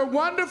under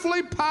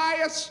wonderfully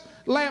pious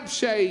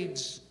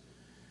lampshades.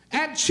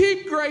 And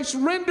cheap grace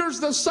renders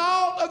the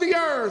salt of the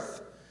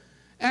earth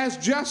as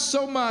just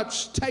so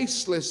much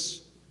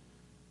tasteless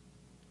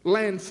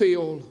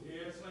landfill.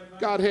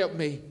 God help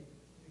me.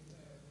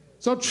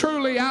 So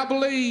truly I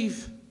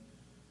believe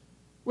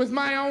with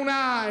my own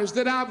eyes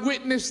that I've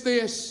witnessed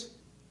this.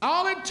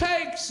 All it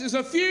takes is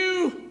a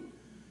few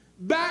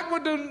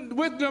backward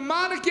with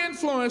demonic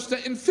influence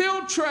to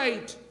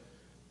infiltrate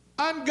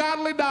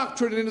ungodly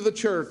doctrine into the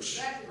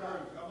church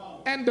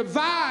and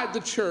divide the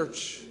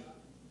church.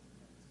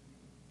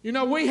 You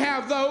know, we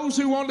have those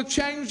who want to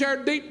change our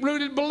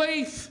deep-rooted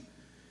belief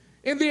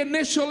in the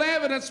initial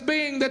evidence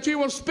being that you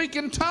will speak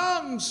in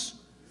tongues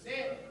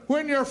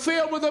when you're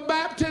filled with the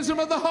baptism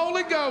of the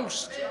Holy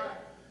Ghost.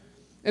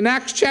 In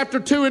Acts chapter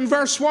 2 and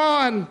verse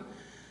 1,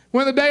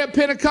 when the day of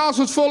Pentecost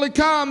was fully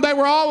come, they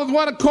were all with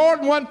one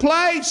accord in one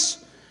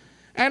place.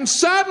 And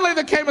suddenly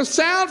there came a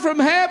sound from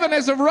heaven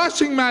as of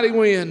rushing mighty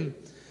wind.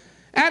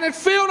 And it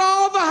filled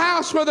all the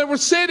house where they were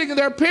sitting. And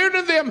there appeared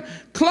to them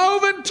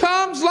cloven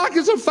tongues like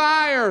as of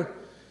fire.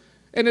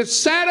 And it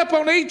sat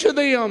upon each of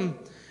them.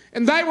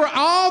 And they were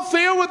all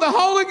filled with the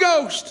Holy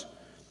Ghost,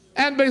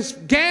 and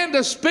began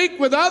to speak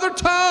with other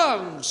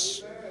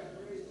tongues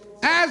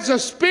as the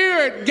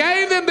Spirit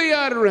gave them the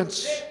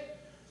utterance.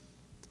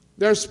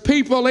 There's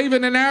people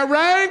even in our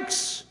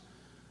ranks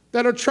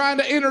that are trying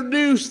to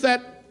introduce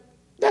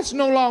that's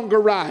no longer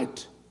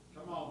right.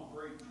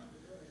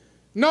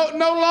 No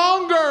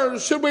longer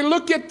should we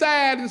look at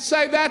that and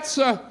say that's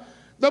the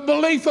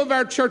belief of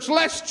our church.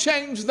 Let's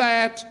change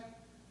that,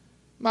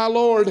 my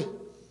Lord.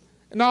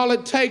 And all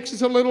it takes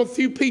is a little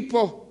few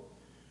people.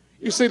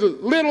 You see,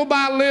 little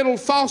by little,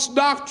 false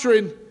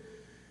doctrine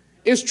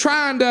is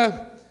trying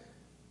to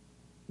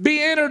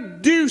be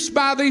introduced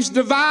by these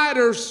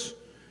dividers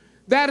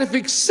that if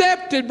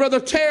accepted, Brother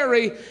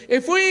Terry,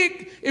 if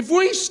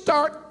we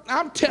start,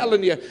 I'm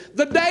telling you,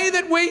 the day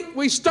that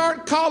we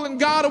start calling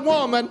God a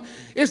woman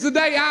is the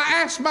day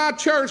I ask my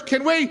church,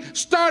 can we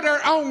start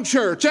our own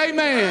church?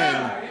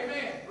 Amen.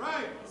 Amen.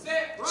 Right.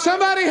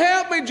 Somebody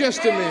help me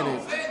just a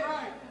minute.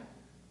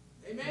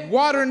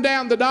 Watering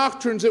down the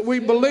doctrines that we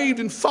believed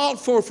and fought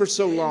for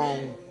so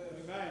long.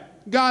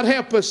 God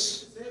help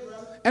us.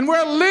 And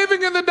we're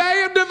living in the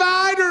day of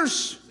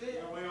dividers.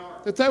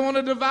 That they want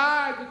to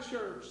divide the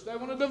church. They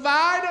want to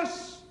divide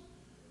us.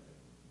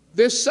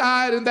 This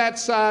side and that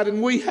side,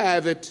 and we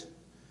have it.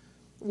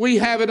 We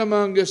have it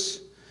among us.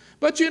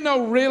 But you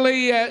know,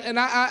 really, and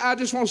I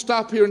just want to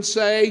stop here and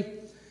say,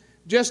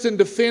 just in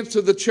defense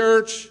of the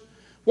church,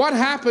 what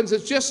happens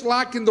is just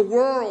like in the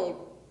world.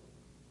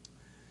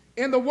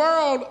 In the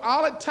world,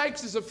 all it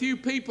takes is a few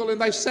people and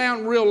they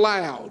sound real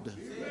loud. Do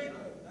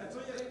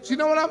you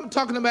know what I'm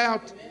talking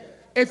about?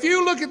 If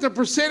you look at the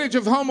percentage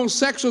of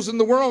homosexuals in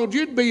the world,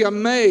 you'd be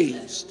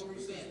amazed.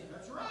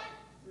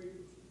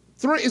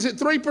 Is it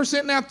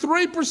 3% now?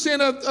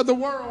 3% of the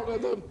world,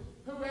 of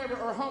whoever,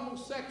 are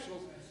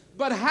homosexuals.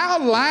 But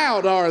how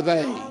loud are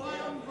they?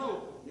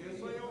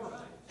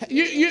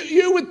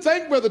 You would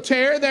think, Brother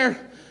Terry, there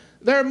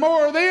are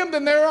more of them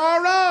than there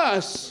are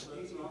us.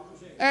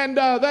 And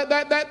they're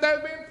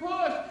being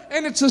pushed.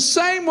 And it's the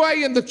same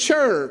way in the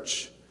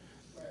church.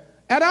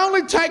 It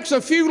only takes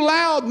a few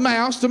loud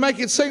mouths to make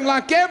it seem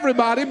like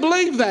everybody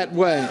believes that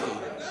way.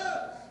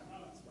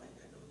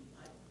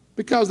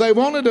 Because they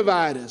want to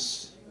divide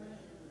us.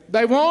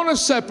 They want to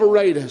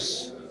separate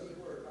us.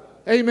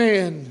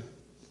 Amen.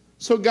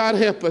 So God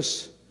help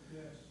us.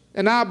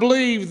 And I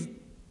believe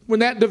when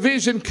that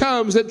division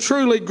comes, it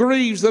truly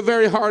grieves the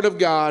very heart of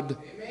God.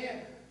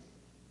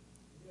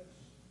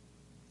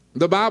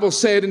 The Bible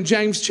said in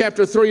James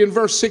chapter 3 and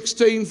verse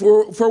 16,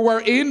 for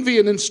where envy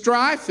and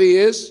strife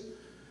is,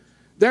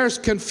 there's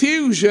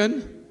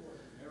confusion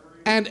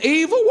and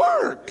evil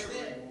work.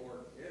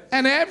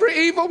 And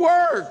every evil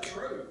work.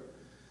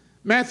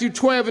 Matthew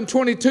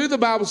 12:22, the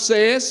Bible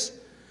says,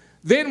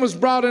 then was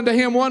brought unto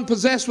him one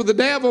possessed with the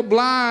devil,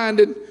 blind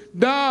and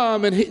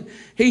dumb, and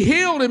he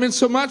healed him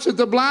insomuch that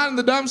the blind and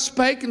the dumb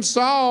spake and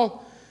saw.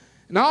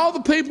 And all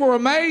the people were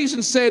amazed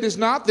and said, is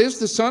not this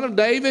the son of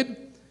David?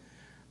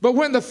 But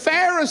when the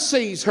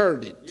Pharisees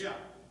heard it,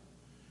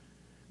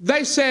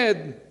 they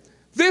said,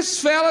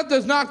 this fellow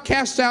does not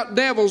cast out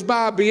devils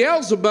by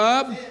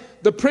Beelzebub,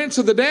 the prince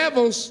of the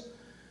devils.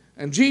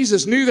 And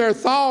Jesus knew their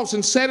thoughts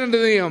and said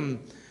unto them,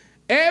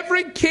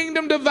 every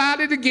kingdom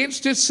divided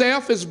against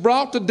itself is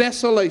brought to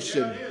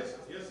desolation. Yes,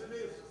 it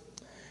is.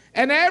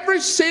 And every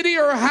city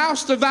or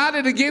house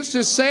divided against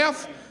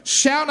itself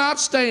shall not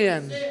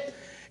stand.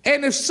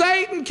 And if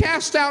Satan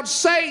cast out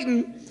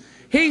Satan,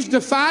 he's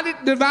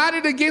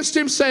divided against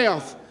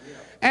himself.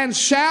 And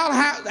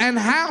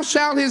how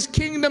shall his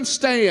kingdom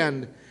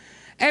stand?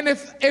 And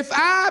if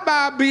I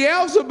by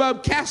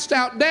Beelzebub cast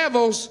out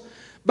devils,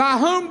 by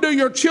whom do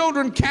your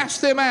children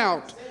cast them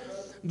out?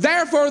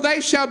 Therefore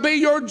they shall be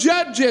your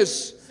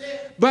judges.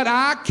 But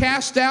I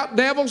cast out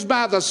devils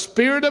by the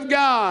Spirit of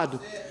God.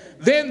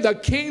 Then the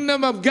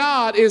kingdom of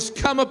God is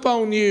come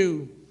upon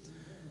you.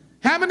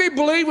 How many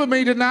believe with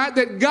me tonight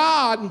that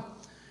God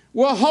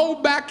will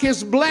hold back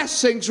his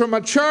blessings from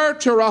a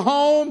church or a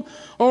home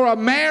or a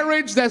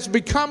marriage that's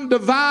become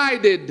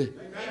divided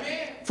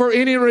for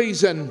any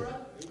reason?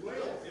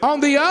 On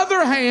the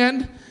other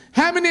hand,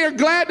 how many are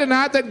glad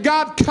tonight that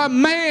God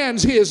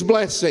commands his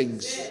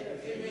blessings?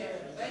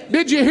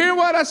 Did you hear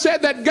what I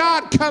said? That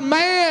God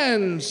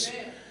commands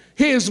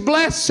his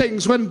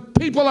blessings when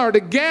people are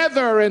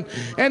together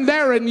and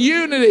they're in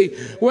unity.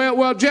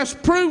 Well,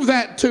 just prove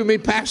that to me,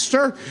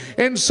 Pastor.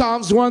 In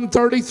Psalms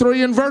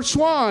 133 and verse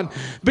 1.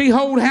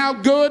 Behold how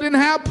good and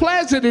how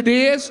pleasant it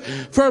is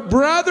for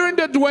brethren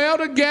to dwell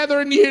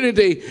together in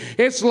unity.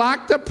 It's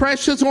like the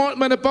precious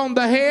ointment upon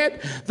the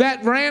head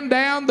that ran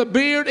down the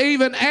beard,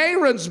 even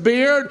Aaron's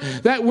beard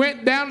that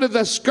went down to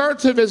the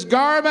skirts of his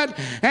garment,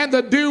 and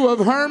the dew of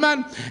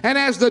Hermon, and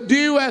as the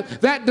dew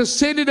that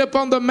descended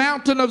upon the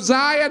mountain of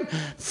Zion.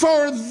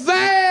 For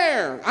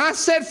there, I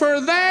said for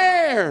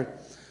there,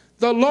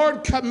 the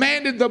Lord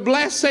commanded the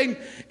blessing,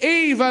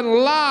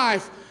 even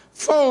life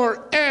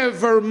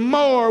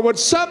forevermore. Would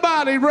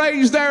somebody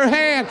raise their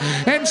hand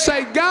and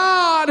say,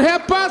 God,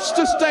 help us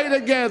to stay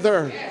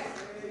together.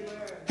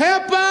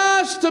 Help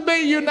us to be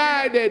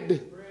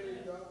united,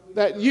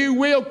 that you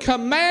will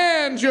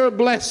command your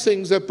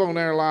blessings upon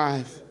our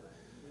life.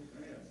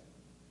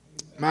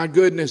 My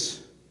goodness.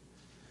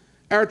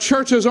 Our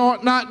churches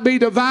ought not be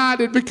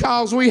divided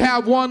because we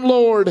have one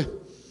Lord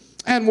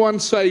and one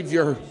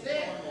Savior.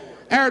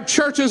 Our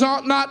churches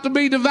ought not to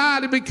be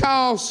divided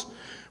because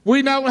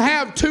we don't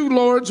have two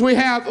Lords, we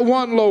have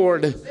one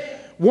Lord.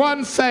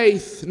 One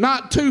faith,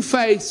 not two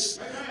faiths.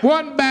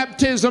 One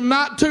baptism,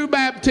 not two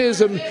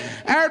baptisms.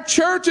 Our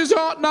churches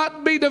ought not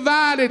to be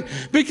divided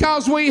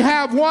because we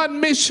have one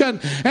mission,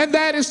 and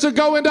that is to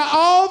go into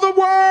all the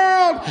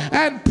world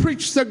and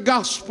preach the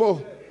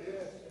gospel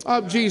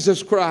of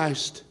Jesus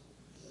Christ.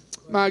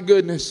 My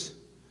goodness.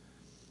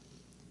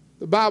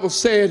 The Bible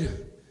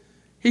said,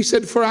 he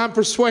said, for I'm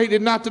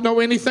persuaded not to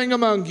know anything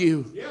among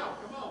you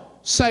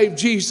save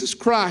Jesus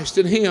Christ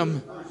and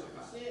him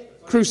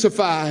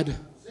crucified.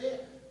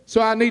 So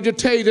I need to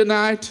tell you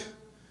tonight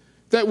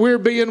that we're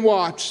being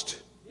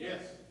watched.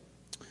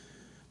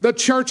 The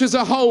church as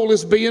a whole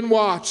is being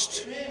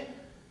watched.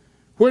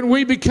 When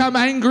we become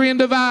angry and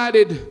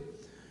divided,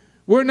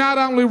 we're not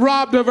only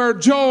robbed of our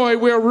joy,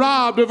 we're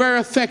robbed of our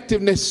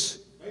effectiveness.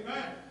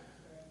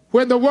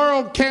 When the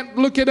world can't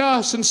look at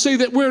us and see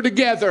that we're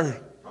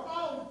together,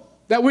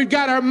 that we've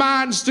got our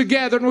minds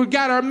together and we've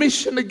got our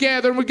mission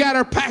together and we've got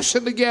our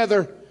passion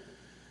together,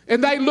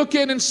 and they look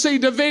in and see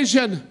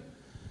division.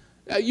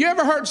 You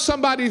ever heard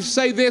somebody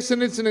say this,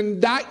 and it's an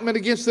indictment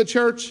against the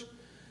church?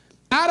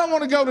 I don't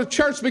want to go to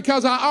church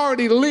because I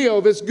already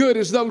live as good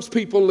as those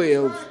people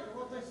live.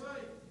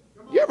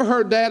 You ever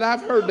heard that?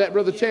 I've heard that,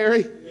 Brother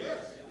Terry.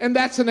 And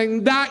that's an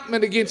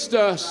indictment against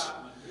us.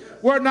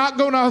 We're not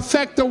going to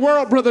affect the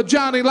world, Brother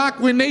Johnny, like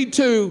we need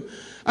to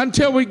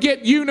until we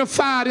get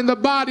unified in the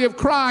body of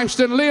Christ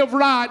and live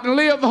right and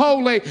live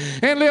holy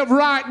and live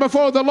right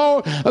before the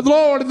Lord.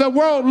 And the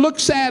world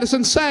looks at us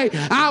and say,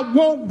 I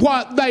want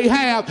what they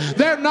have.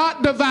 They're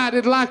not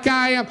divided like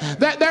I am.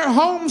 Their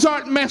homes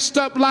aren't messed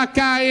up like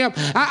I am.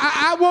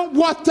 I want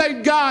what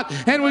they got.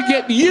 And we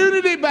get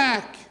unity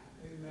back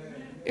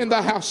in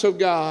the house of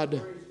God.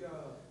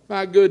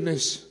 My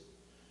goodness.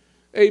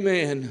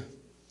 Amen.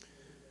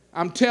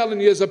 I'm telling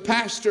you, as a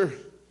pastor,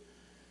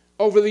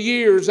 over the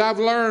years, I've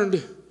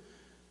learned.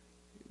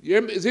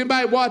 Does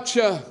anybody watch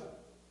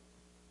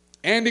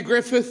Andy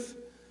Griffith?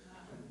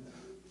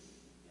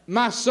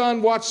 My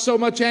son watched so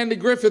much Andy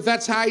Griffith,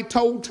 that's how he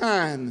told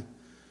time.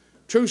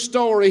 True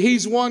story.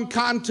 He's won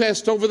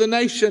contests over the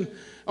nation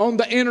on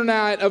the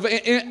internet of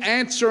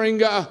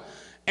answering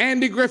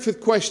Andy Griffith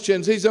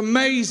questions. He's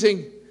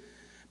amazing.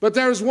 But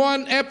there's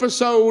one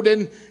episode,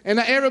 and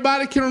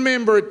everybody can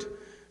remember it.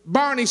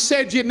 Barney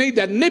said you need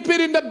to nip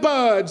it in the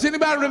bud. Does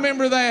anybody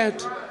remember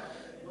that?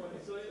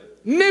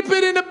 Nip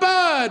it in the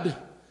bud.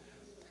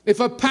 If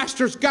a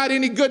pastor's got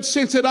any good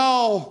sense at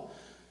all,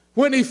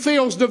 when he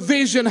feels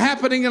division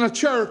happening in a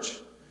church,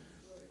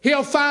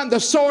 he'll find the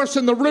source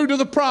and the root of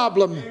the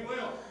problem.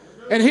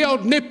 And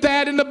he'll nip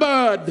that in the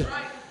bud.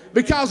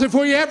 Because if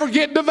we ever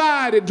get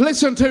divided,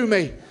 listen to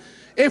me,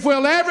 if we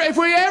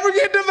ever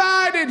get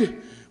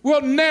divided,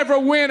 we'll never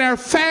win our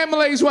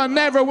families, we'll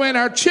never win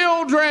our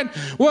children,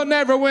 we'll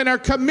never win our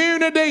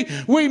community.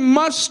 We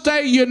must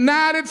stay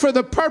united for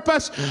the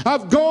purpose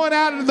of going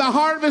out into the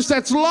harvest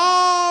that's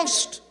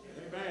lost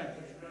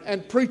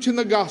and preaching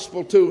the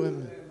gospel to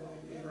him.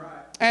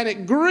 And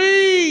it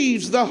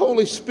grieves the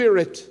Holy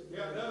Spirit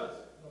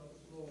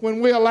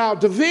when we allow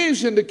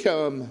division to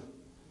come.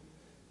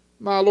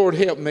 My Lord,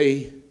 help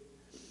me.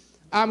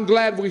 I'm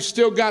glad we've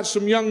still got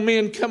some young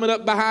men coming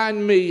up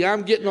behind me.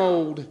 I'm getting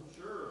old.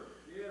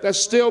 That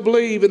still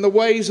believe in the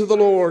ways of the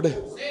Lord.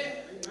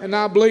 And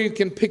I believe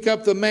can pick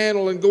up the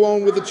mantle and go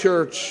on with the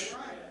church.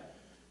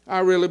 I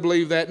really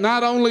believe that.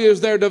 Not only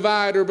is there a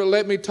divider, but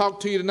let me talk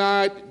to you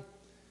tonight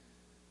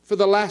for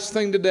the last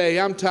thing today.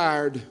 I'm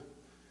tired.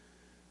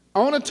 I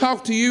want to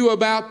talk to you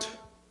about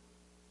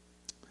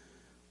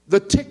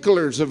the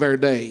ticklers of our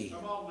day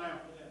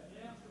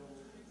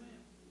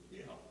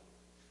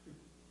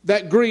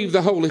that grieve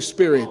the Holy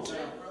Spirit.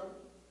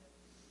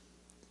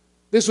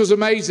 This was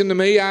amazing to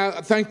me.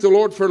 I thank the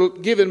Lord for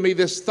giving me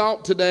this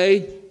thought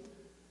today.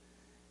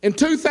 In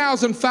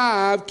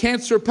 2005,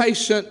 cancer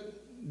patient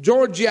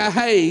Georgia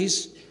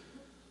Hayes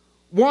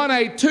won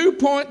a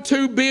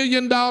 $2.2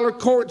 billion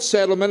court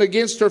settlement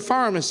against her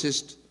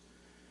pharmacist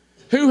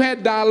who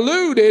had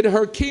diluted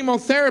her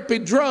chemotherapy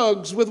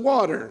drugs with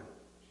water.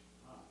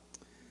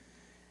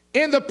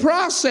 In the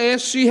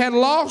process, she had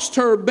lost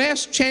her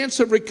best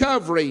chance of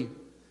recovery.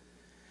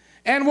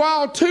 And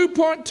while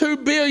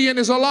 $2.2 billion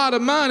is a lot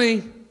of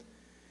money,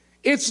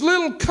 it's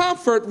little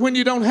comfort when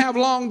you don't have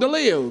long to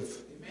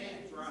live.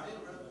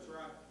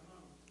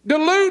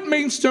 Dilute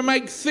means to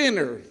make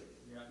thinner,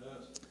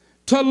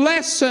 to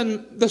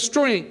lessen the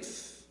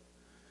strength,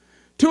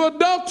 to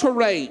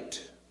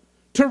adulterate,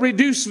 to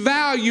reduce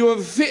value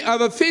of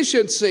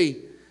efficiency,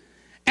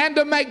 and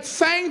to make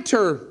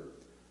fainter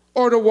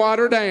or to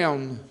water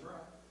down.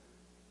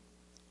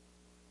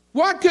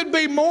 What could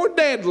be more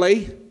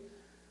deadly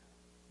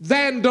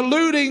than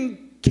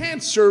diluting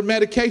cancer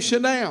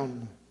medication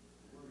down?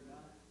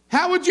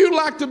 How would you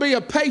like to be a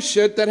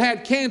patient that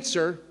had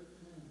cancer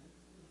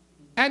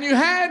and you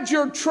had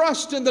your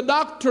trust in the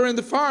doctor and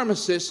the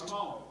pharmacist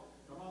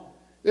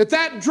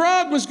that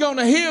drug was going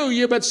to heal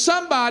you, but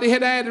somebody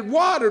had added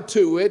water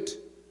to it?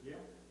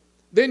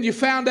 Then you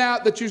found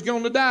out that you was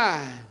going to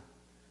die.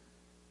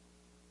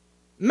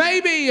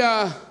 Maybe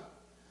a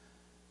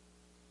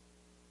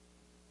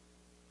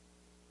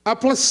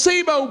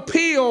placebo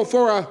pill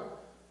for a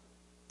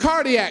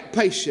cardiac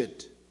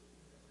patient.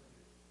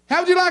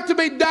 How would you like to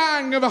be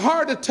dying of a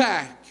heart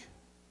attack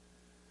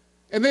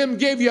and then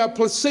give you a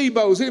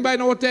placebo? Does anybody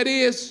know what that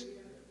is?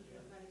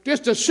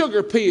 Just a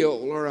sugar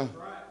pill or a...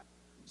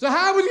 So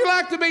how would you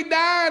like to be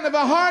dying of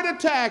a heart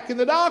attack and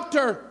the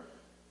doctor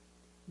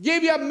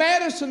give you a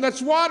medicine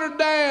that's watered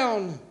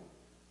down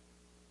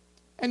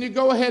and you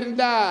go ahead and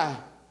die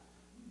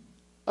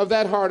of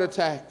that heart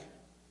attack?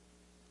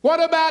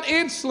 What about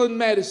insulin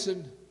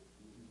medicine?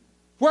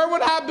 Where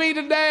would I be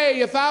today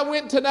if I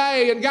went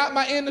today and got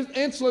my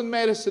insulin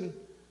medicine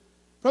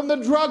from the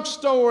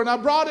drugstore and I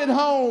brought it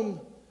home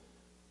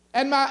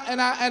and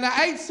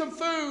I ate some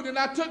food and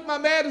I took my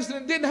medicine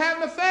and it didn't have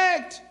an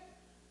effect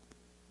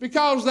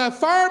because the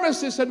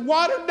pharmacist had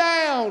watered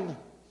down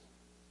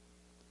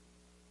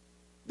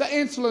the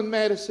insulin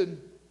medicine?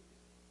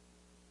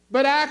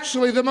 But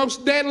actually the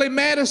most deadly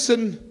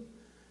medicine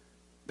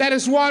that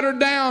is watered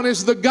down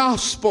is the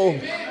gospel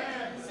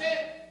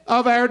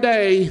of our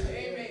day.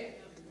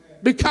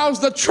 Because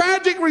the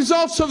tragic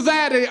results of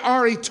that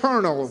are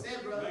eternal.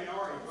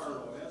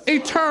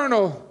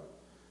 Eternal.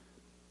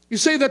 You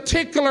see, the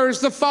tickler is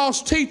the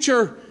false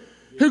teacher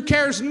who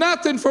cares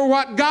nothing for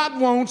what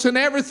God wants and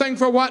everything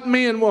for what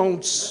man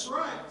wants.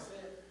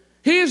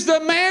 He is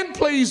the man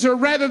pleaser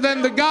rather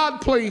than the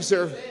God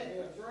pleaser.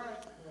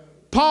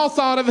 Paul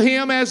thought of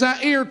him as an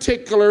ear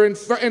tickler in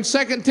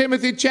 2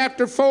 Timothy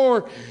chapter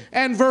 4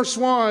 and verse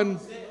 1.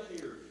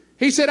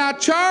 He said, I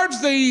charge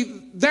thee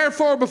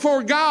therefore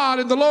before God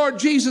and the Lord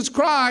Jesus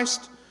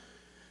Christ,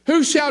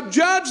 who shall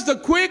judge the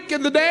quick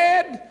and the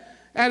dead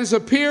at his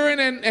appearing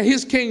and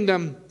his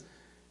kingdom.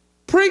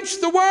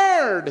 Preach the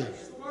word.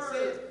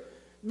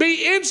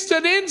 Be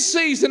instant in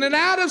season and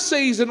out of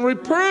season.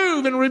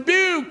 Reprove and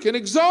rebuke and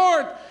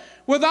exhort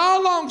with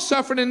all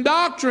longsuffering and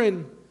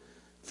doctrine.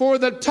 For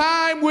the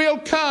time will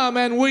come,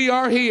 and we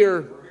are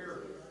here,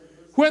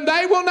 when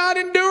they will not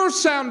endure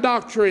sound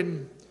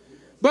doctrine,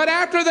 but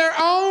after their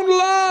own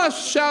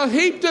lust shall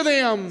heap to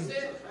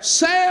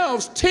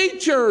themselves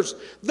teachers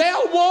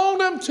they'll want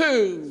them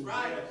to.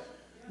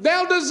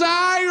 They'll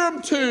desire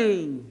them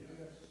to.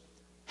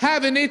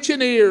 Having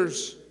itching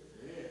ears.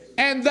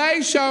 And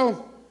they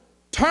shall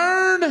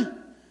turn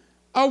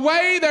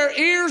away their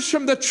ears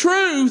from the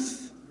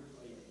truth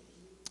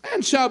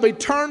and shall be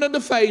turned into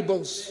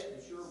fables.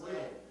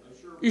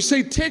 You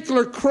see,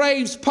 Tickler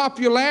craves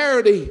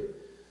popularity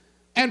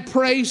and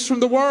praise from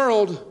the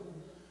world.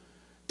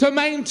 To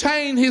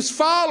maintain his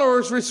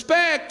followers'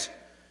 respect,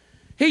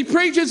 he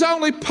preaches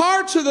only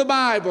parts of the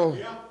Bible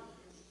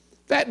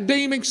that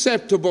deem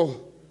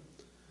acceptable.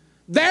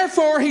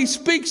 Therefore, he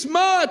speaks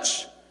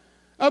much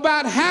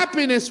about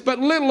happiness but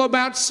little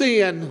about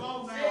sin.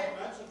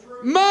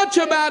 Much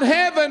about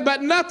heaven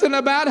but nothing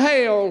about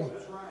hell.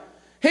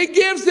 He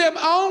gives them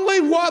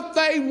only what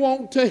they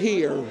want to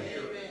hear.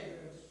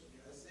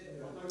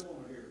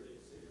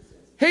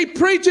 He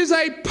preaches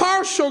a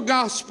partial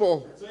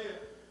gospel,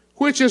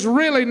 which is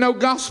really no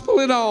gospel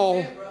at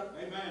all.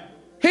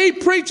 He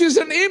preaches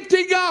an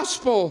empty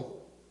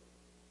gospel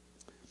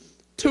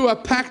to a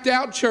packed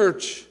out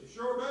church.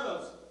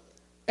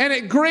 And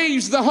it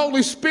grieves the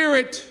Holy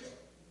Spirit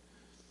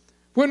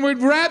when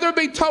we'd rather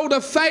be told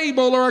a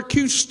fable or a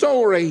cute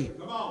story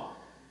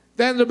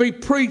than to be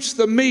preached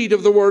the meat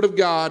of the Word of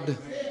God.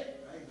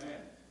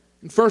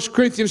 In 1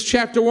 Corinthians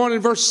chapter 1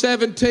 and verse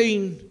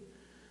 17,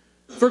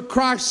 for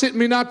Christ sent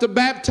me not to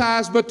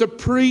baptize but to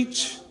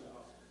preach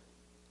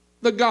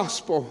the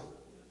gospel.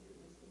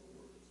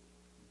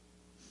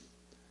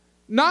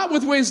 Not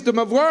with wisdom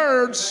of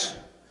words,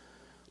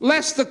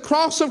 lest the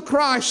cross of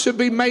Christ should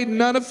be made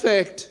none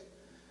effect.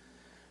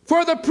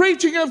 For the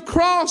preaching of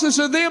cross is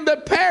to them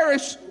that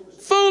perish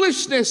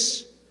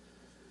foolishness.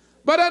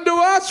 But unto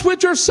us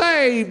which are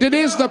saved, it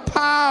is the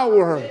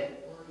power.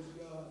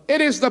 It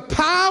is the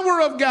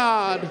power of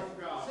God.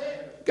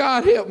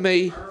 God help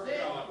me.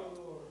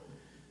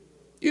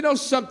 You know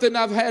something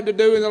I've had to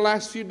do in the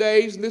last few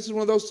days, and this is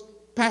one of those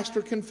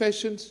pastor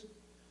confessions.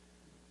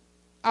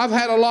 I've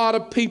had a lot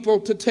of people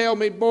to tell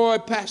me, boy,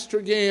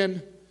 Pastor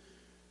Gann,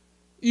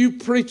 you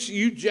preach,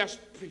 you just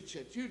preach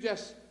it. You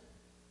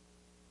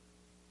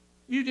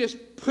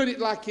just put it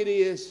like it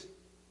is.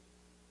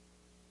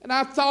 And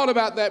I've thought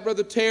about that,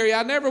 Brother Terry.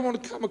 I never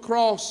want to come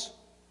across,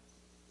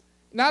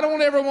 and I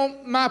don't ever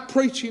want my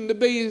preaching to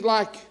be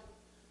like,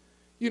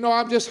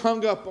 I'm just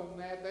hung up on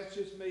that. That's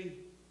just me.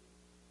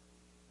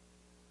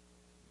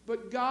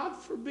 But God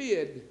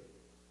forbid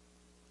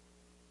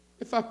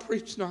if I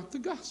preach not the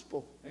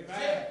gospel. Amen.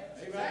 Amen.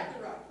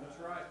 Exactly right. That's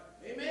right.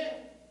 Amen.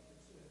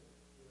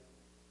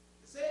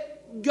 That's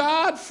it.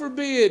 God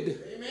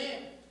forbid.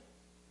 Amen.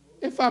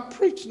 If I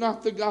preach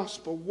not the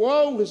gospel.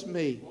 Woe is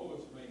me. Woe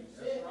is me.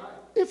 That's right.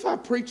 If I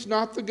preach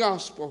not the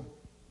gospel.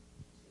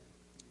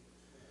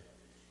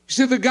 You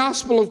see, the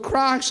gospel of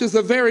Christ is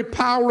the very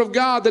power of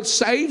God that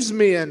saves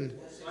men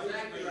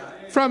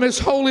from His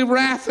holy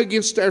wrath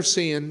against our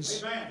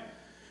sins. Amen.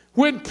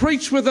 When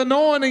preached with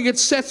anointing, it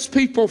sets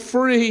people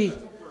free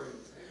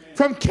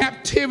from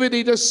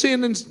captivity to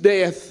sin and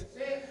death.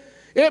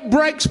 It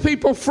breaks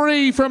people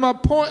free from a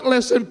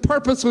pointless and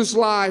purposeless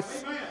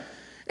life.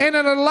 And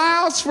it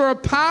allows for a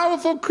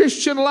powerful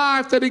Christian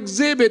life that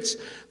exhibits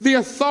the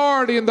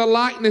authority and the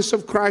likeness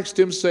of Christ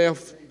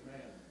Himself.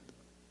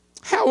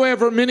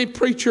 However, many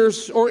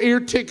preachers or ear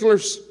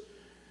ticklers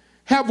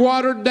have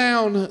watered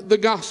down the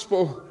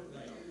gospel,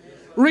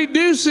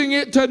 reducing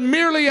it to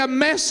merely a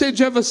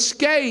message of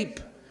escape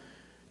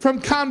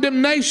from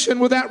condemnation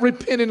without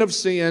repenting of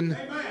sin.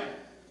 Amen.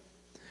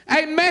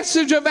 A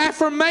message of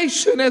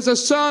affirmation as a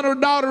son or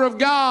daughter of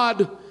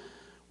God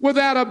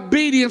without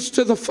obedience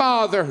to the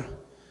Father.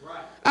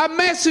 Right. A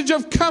message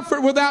of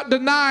comfort without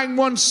denying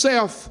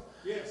oneself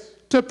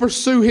to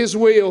pursue His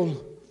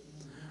will.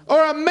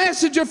 Or a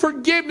message of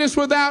forgiveness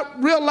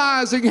without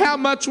realizing how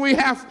much we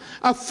have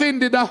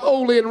offended a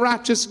holy and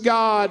righteous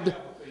God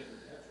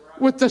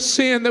with the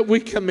sin that we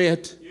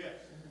commit.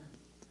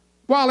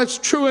 While it's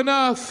true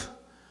enough,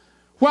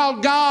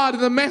 while God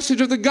and the message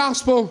of the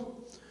gospel,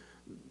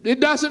 it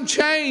doesn't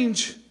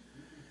change.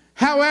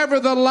 However,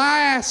 the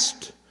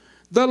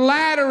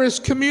latter is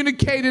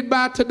communicated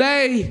by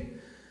today,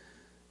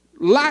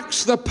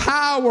 lacks the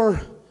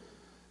power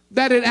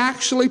that it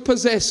actually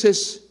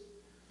possesses.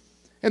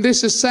 And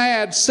this is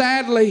sad.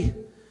 Sadly,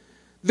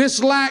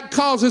 this lack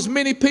causes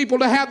many people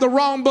to have the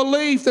wrong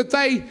belief that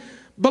they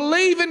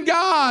believe in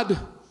God,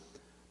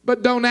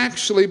 but don't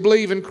actually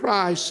believe in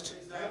Christ.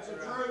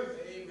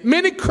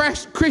 Many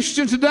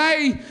Christians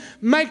today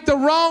make the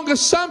wrong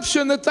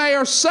assumption that they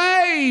are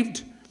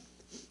saved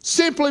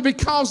simply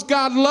because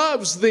God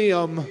loves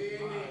them.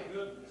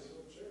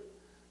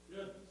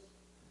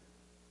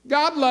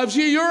 God loves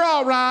you. You're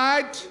all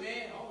right.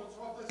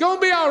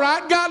 Gonna be all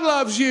right. God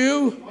loves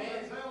you.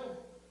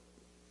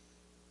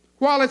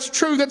 While it's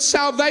true that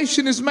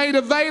salvation is made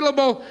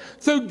available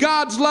through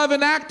God's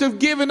loving act of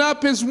giving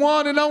up His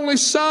one and only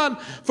Son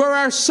for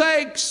our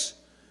sakes,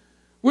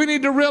 we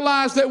need to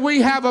realize that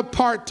we have a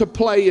part to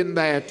play in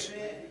that.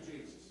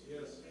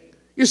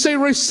 You see,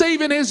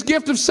 receiving His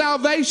gift of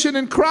salvation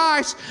in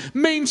Christ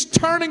means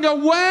turning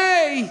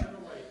away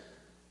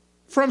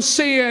from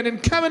sin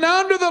and coming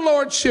under the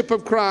lordship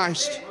of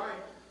Christ.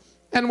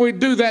 And we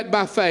do that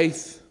by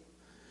faith.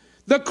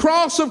 The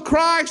cross of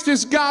Christ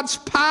is God's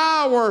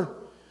power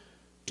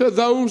to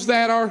those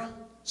that are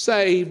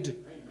saved.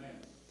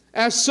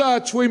 As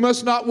such, we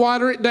must not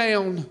water it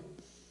down.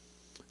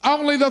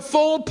 Only the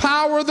full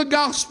power of the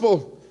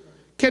gospel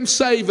can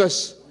save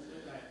us.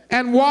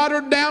 And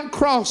watered down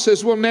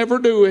crosses will never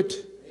do it.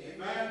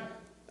 Amen.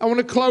 I want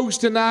to close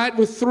tonight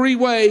with 3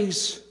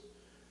 ways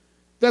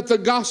that the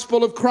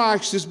gospel of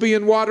Christ is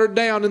being watered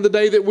down in the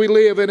day that we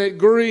live, and it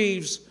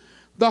grieves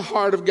the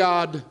heart of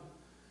God.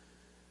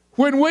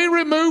 When we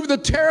remove the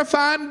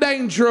terrifying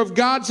danger of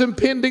God's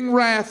impending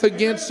wrath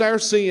against our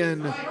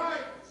sin,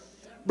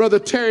 Brother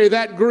Terry,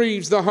 that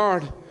grieves the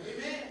heart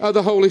of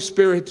the Holy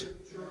Spirit.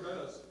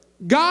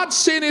 God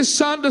sent His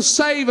Son to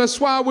save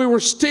us while we were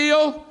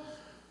still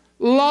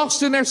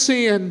lost in our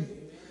sin.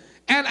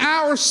 And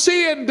our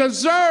sin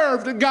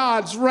deserved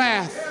God's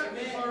wrath.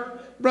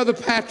 Brother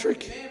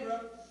Patrick.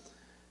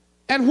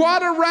 And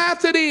what a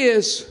wrath it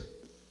is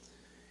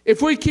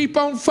if we keep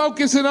on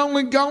focusing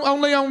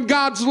only on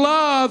God's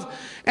love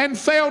and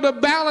fail to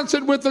balance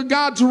it with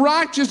God's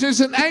righteousness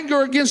and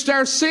anger against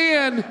our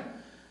sin.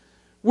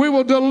 We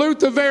will dilute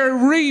the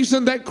very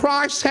reason that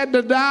Christ had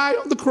to die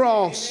on the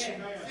cross.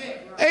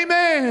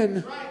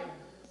 Amen.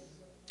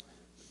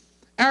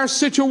 Our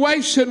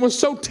situation was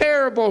so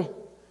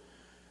terrible,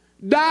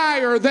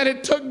 dire, that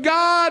it took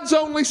God's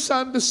only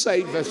Son to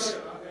save us.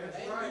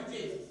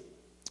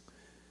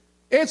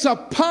 It's a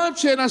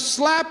punch and a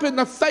slap in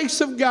the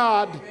face of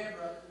God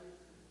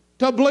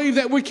to believe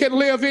that we can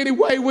live any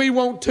way we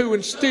want to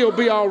and still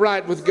be all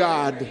right with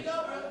God.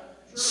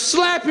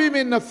 Slap Him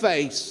in the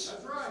face.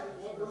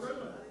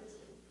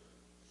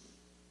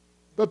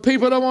 But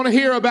people don't want to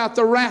hear about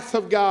the wrath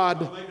of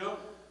God.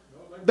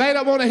 They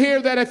don't want to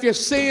hear that if you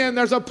sin,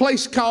 there's a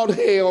place called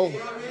hell.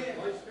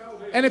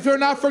 And if you're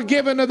not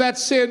forgiven of that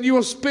sin, you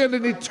will spend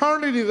an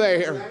eternity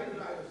there.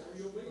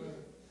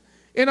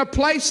 In a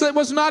place that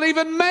was not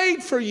even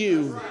made for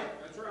you,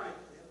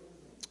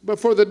 but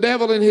for the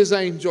devil and his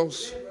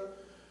angels.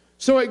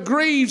 So it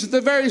grieves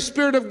the very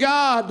Spirit of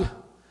God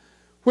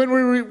when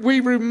we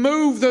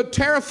remove the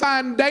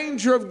terrifying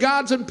danger of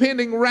God's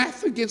impending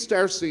wrath against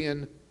our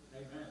sin.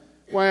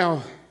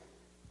 Wow.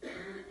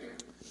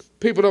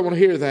 People don't want to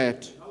hear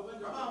that.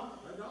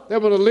 They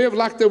want to live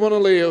like they want to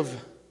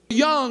live.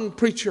 Young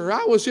preacher,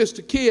 I was just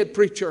a kid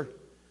preacher,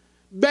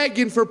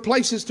 begging for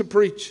places to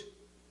preach.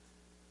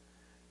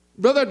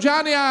 Brother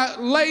Johnny, I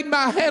laid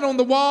my head on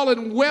the wall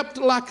and wept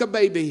like a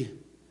baby,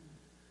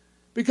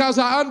 because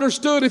I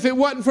understood if it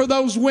wasn't for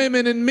those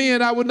women and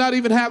men, I would not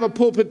even have a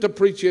pulpit to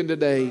preach in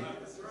today.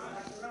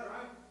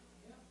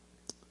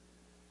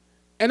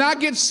 And I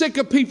get sick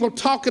of people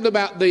talking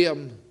about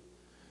them.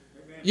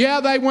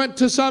 Yeah, they went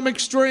to some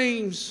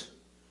extremes.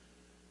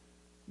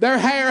 Their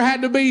hair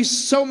had to be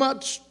so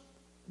much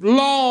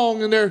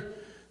long, and their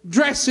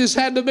dresses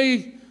had to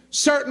be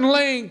certain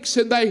lengths,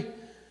 and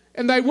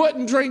they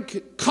wouldn't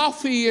drink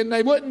coffee, and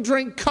they wouldn't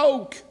drink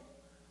Coke.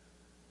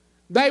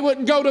 They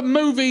wouldn't go to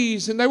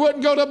movies, and they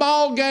wouldn't go to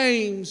ball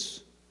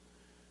games.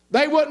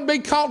 They wouldn't be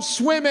caught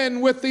swimming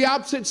with the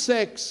opposite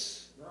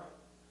sex.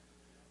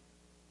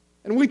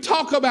 And we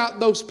talk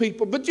about those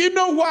people, but you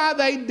know why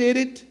they did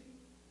it?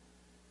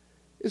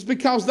 It's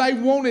because they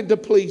wanted to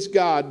please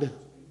God.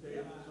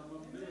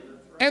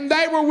 And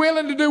they were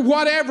willing to do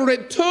whatever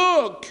it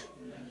took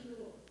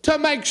to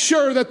make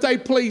sure that they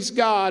pleased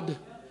God.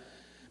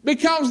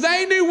 Because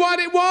they knew what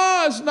it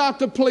was not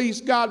to please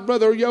God,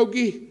 Brother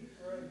Yogi.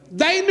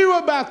 They knew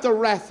about the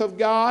wrath of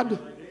God.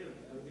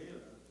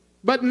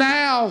 But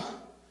now,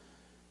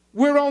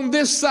 we're on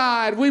this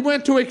side. We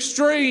went to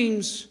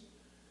extremes.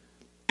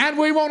 And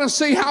we want to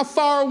see how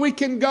far we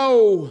can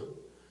go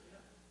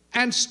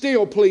and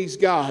still please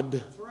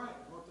God.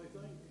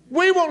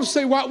 We want to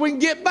see what we can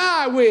get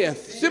by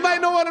with. Does anybody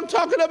know what I'm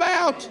talking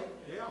about?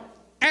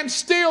 And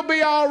still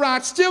be all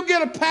right. Still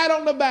get a pat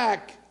on the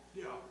back.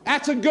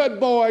 That's a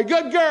good boy,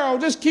 good girl.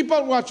 Just keep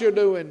on what you're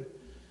doing.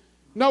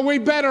 No, we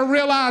better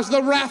realize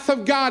the wrath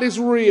of God is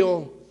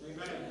real.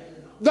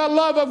 The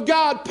love of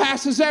God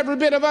passes every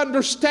bit of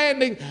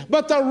understanding,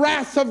 but the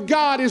wrath of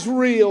God is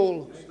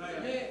real.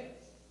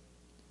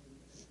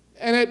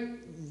 And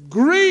it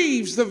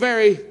grieves the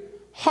very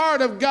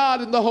heart of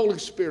God and the Holy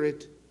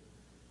Spirit.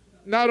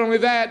 Not only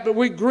that, but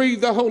we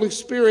grieve the Holy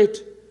Spirit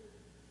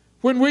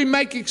when we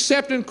make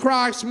accepting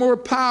Christ more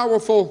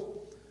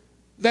powerful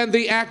than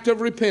the act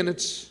of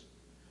repentance.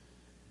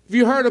 Have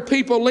you heard of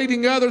people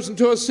leading others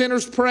into a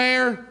sinner's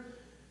prayer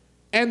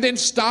and then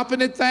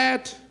stopping at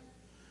that?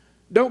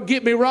 Don't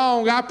get me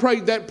wrong, I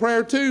prayed that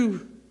prayer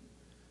too.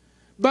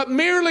 But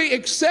merely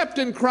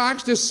accepting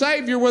Christ as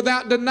Savior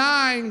without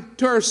denying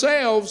to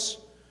ourselves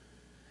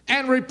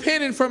and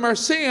repenting from our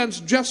sins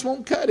just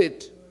won't cut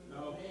it.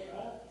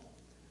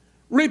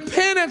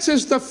 Repentance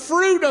is the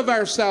fruit of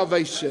our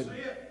salvation.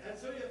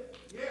 That's it.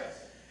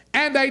 Yes.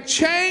 And a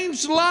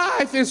changed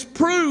life is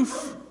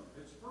proof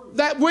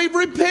that we've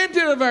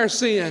repented of our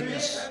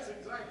sins. That's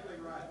exactly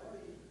right.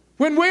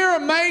 When we are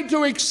made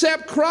to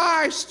accept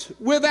Christ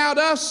without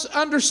us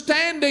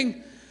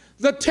understanding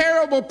the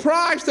terrible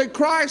price that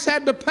Christ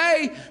had to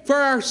pay for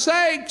our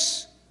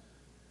sakes,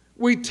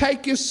 we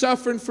take His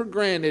suffering for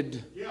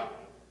granted. Yeah.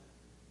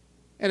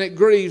 and it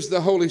grieves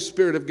the Holy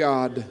Spirit of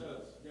God.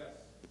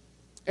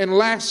 And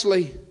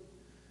lastly,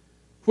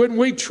 when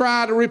we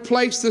try to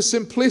replace the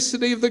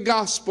simplicity of the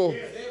gospel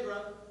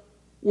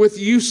with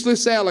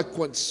useless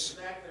eloquence,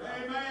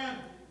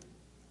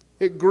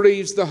 it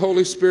grieves the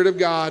Holy Spirit of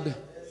God.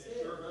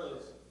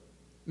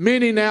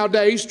 Many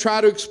nowadays try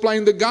to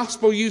explain the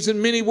gospel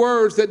using many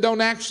words that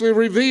don't actually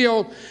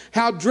reveal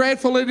how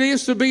dreadful it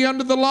is to be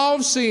under the law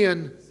of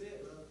sin,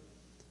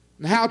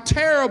 and how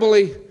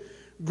terribly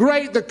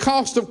great the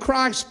cost of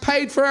Christ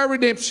paid for our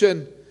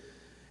redemption,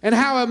 and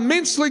how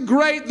immensely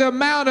great the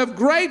amount of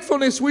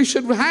gratefulness we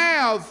should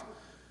have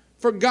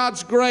for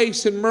God's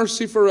grace and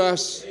mercy for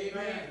us.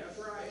 Amen. That's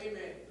right.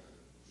 Amen.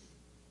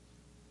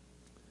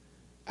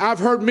 I've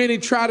heard many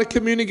try to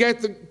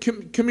communicate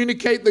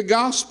the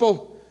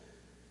gospel,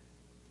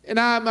 and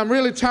I'm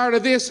really tired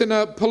of this, in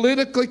a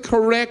politically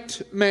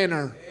correct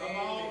manner. Come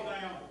on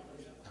down.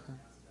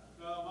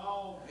 Come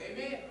on.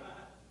 Amen.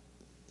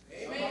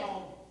 Amen.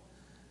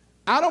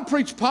 I don't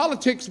preach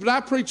politics, but I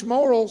preach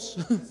morals.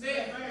 That's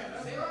it, man.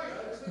 That's right.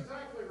 That's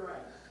exactly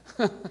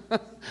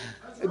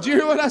right. Did you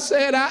hear what I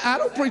said? I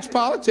don't preach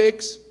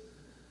politics.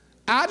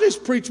 I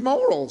just preach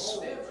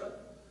morals.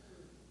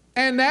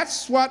 And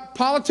that's what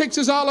politics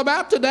is all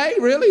about today,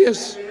 really,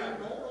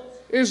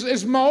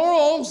 is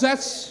morals.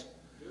 That's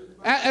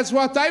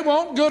what they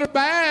want, good or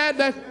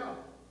bad.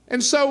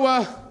 And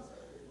so,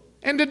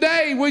 and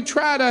today we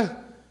try to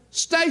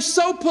stay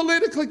so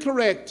politically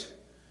correct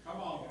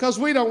because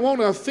we don't want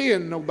to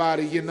offend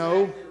nobody, you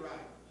know.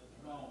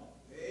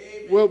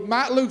 Well,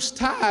 might lose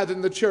tithe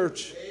in the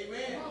church.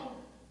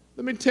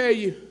 Let me tell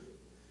you,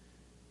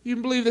 you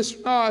can believe this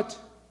or not,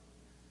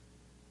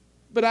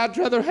 but I'd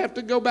rather have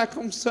to go back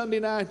on Sunday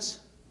nights.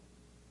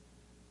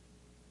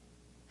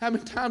 How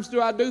many times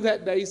do I do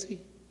that,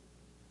 Daisy?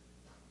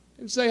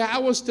 And say,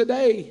 how was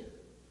today?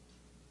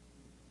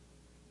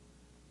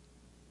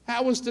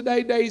 How was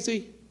today,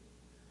 Daisy?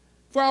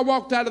 Before I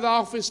walked out of the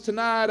office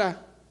tonight,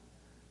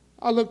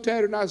 I looked at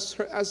her and I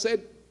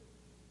said,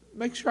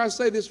 make sure I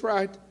say this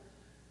right.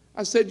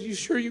 I said, you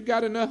sure you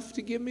got enough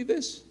to give me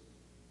this?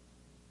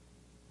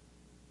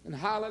 And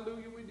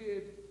hallelujah, we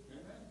did.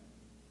 Amen.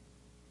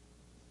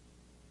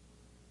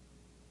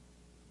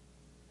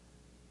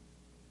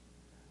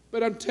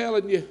 But I'm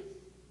telling you,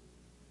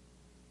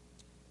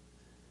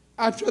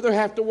 I'd rather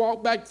have to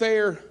walk back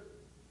there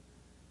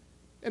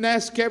and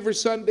ask every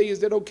Sunday,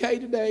 is it okay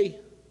today?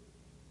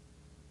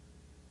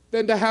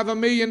 Than to have $1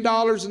 million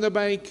in the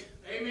bank.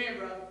 Amen,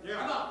 brother.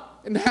 Yeah.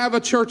 And have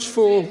a church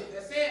full.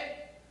 That's it.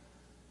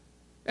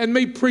 And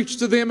me preach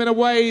to them in a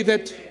way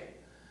that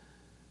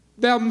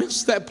they'll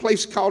miss that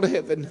place called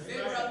heaven. That's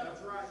it, brother.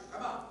 That's right.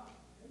 Come on.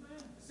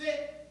 That's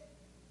it.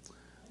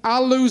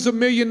 I'll lose a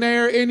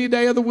millionaire any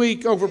day of the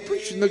week over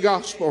preaching the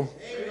gospel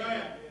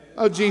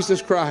of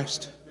Jesus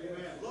Christ.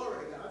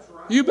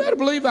 You better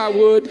believe I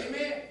would.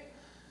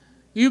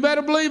 You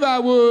better believe I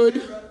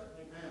would.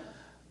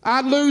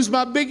 I'd lose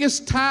my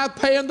biggest tithe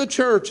pay in the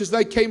church as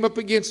they came up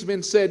against me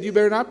and said, you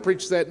better not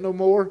preach that no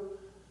more.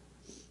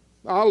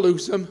 I'll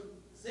lose them.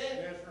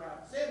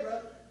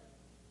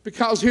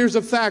 Because here's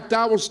the fact,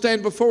 I will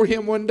stand before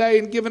him one day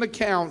and give an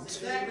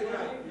account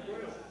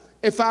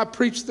if I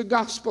preach the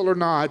gospel or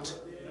not.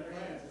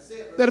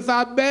 That if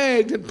I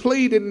begged and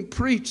pleaded and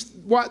preached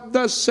what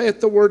thus saith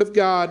the word of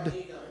God.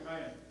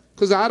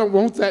 Because I don't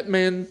want that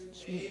man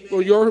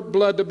or your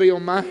blood to be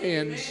on my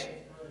hands.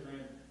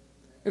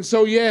 And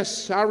so,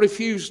 yes, I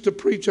refuse to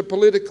preach a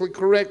politically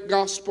correct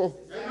gospel.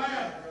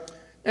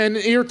 And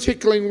in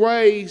ear-tickling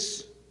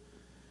ways,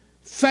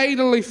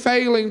 fatally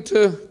failing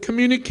to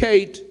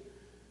communicate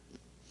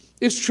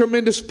its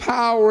tremendous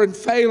power and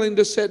failing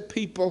to set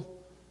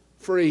people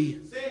free.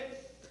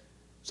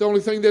 It's the only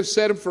thing that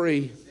set them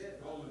free.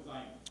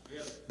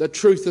 The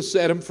truth has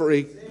set them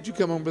free. Would you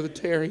come on, Brother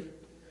Terry?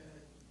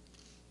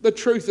 The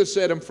truth has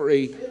set them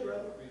free.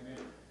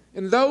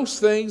 And those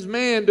things,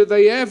 man, do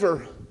they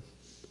ever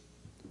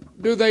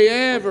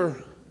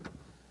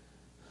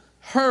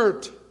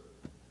hurt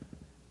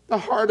the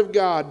heart of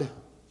God?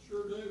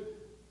 Sure do.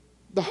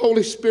 The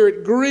Holy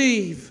Spirit,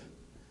 grieve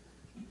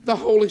the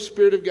Holy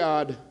Spirit of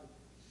God.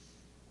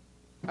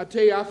 I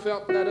tell you, I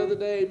felt that other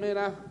day, man,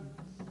 I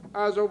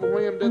was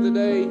overwhelmed the other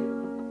day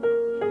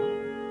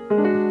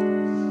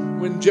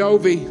when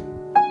Jovi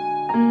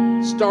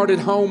started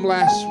home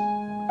last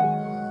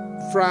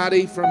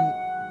Friday from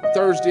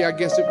Thursday, I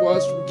guess it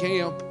was, from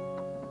camp.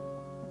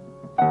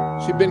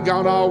 She'd been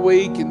gone all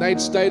week, and they'd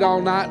stayed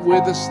all night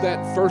with us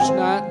that first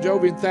night.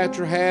 Jovi and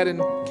Thatcher had, and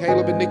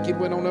Caleb and Nikki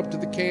went on up to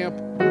the camp.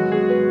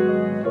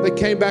 They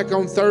came back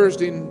on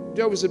Thursday, and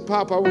Jovi said,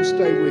 Pop, I want to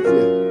stay with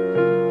you.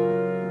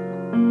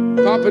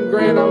 Pop and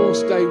Gran, I want to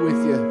stay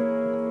with you.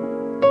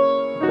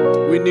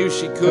 We knew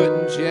she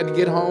couldn't. She had to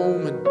get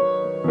home, and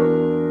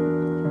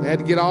they had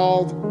to get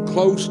all the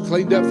clothes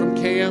cleaned up from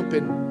camp.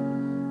 And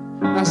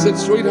I said,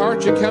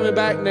 sweetheart, you're coming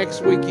back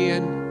next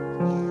weekend.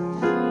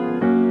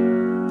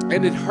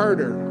 And it hurt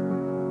her.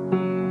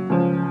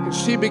 And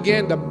she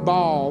began to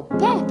bawl,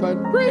 Papa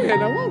and Gran,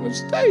 I want to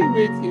stay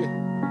with you.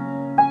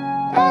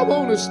 I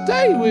want to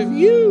stay with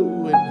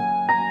you. And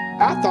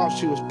I thought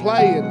she was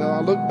playing. Though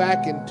I looked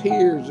back and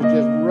tears are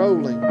just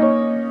rolling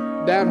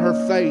down her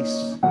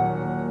face.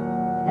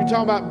 You're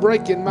talking about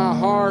breaking my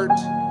heart.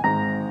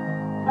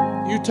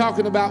 You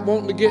talking about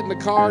wanting to get in the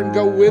car and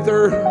go with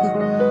her.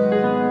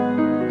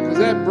 Because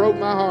that broke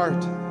my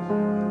heart.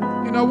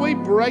 You know, we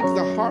break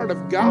the heart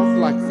of God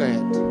like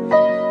that.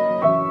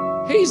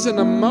 He's an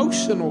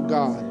emotional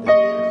God.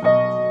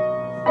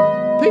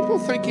 People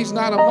think He's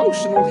not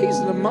emotional. He's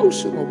an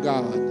emotional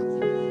God.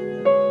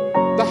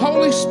 The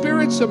Holy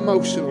Spirit's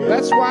emotional.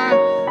 That's why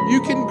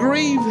you can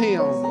grieve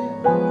Him.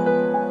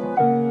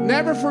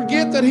 Never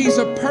forget that He's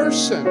a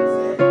person.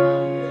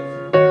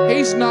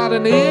 He's not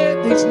an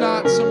it. He's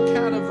not some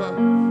kind of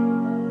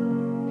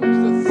He's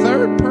the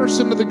third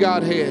person of the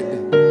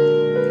Godhead.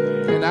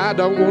 And I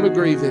don't want to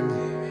grieve Him.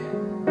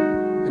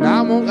 And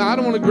I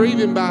don't want to grieve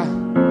Him by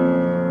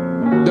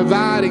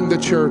dividing the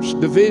church,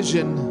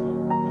 division.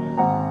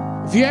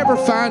 If you ever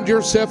find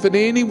yourself in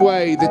any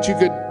way that you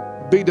could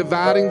be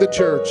dividing the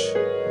church,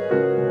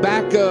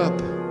 back up,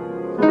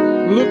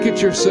 look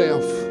at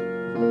yourself,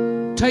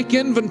 take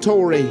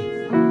inventory,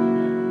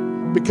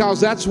 because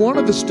that's one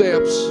of the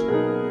steps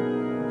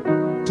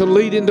to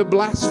lead into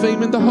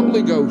blaspheming the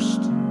Holy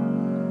Ghost.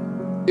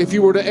 If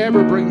you were to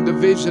ever bring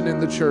division in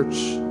the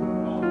church.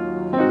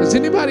 Has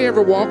anybody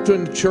ever walked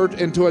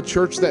into a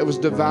church that was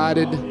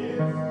divided?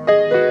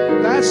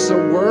 That's the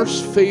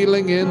worst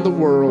feeling in the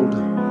world.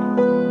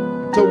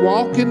 To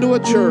walk into a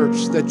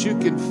church that you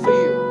can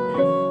feel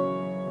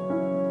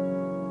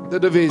the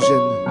division.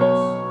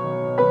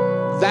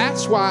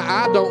 That's why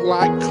I don't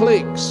like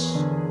cliques.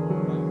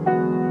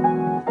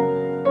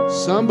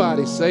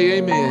 Somebody say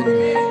amen.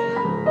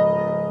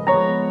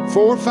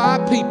 4 or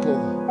 5 people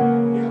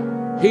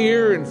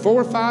here and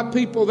 4 or 5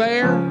 people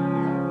there.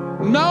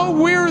 No,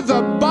 we're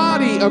the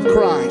body of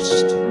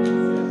Christ.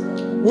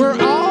 We're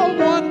all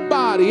one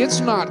body.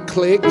 It's not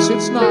cliques.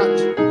 It's not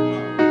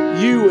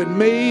you and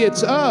me.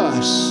 It's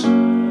us.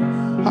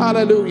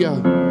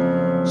 Hallelujah.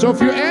 So if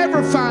you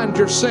ever find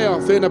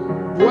yourself in a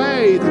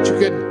way that you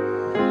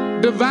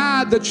can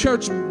divide the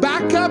church,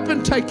 back up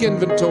and take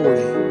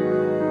inventory,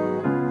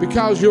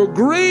 because you'll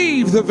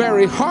grieve the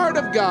very heart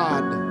of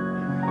God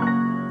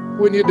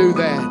when you do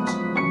that.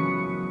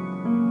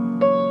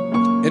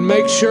 And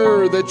make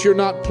sure that you're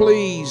not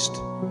pleased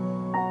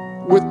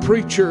with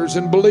preachers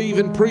and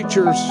believing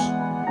preachers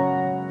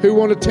who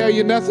want to tell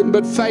you nothing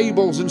but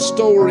fables and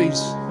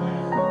stories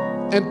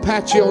and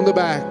pat you on the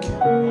back,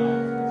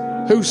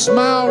 who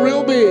smile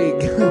real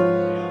big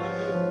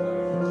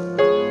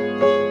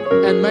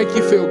and make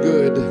you feel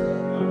good.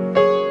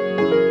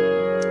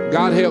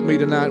 God help me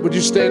tonight. Would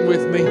you stand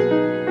with me?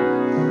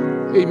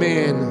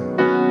 Amen.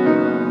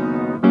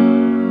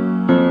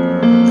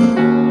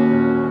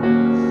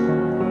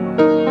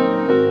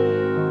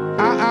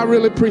 I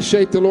really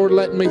appreciate the Lord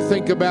letting me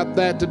think about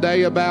that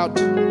today, about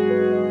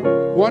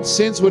what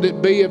sense would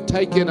it be of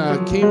taking a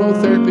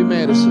chemotherapy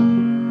medicine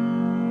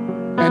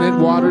and it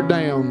watered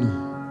down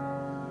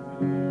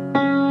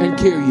and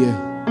kill you,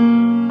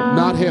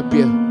 not help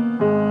you.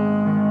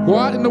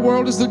 What in the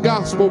world is the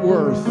gospel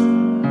worth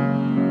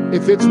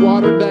if it's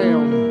watered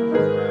down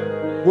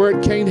where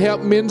it can't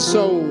help men's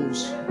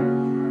souls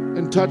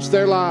and touch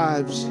their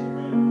lives?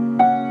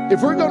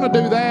 If we're going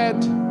to do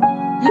that,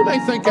 you may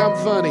think I'm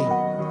funny.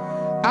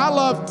 I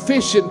love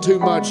fishing too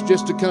much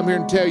just to come here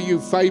and tell you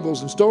fables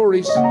and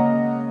stories. If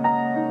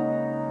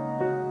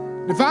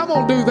I'm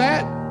going to do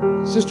that,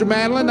 Sister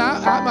Madeline, I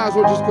might as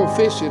well just go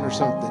fishing or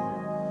something.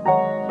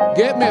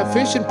 Get me a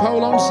fishing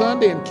pole on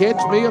Sunday and catch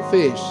me a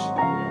fish.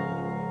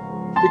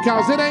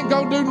 Because it ain't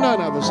going to do none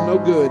of us no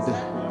good.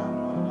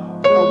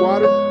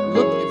 Water.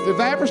 Look, if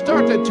I ever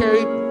start that,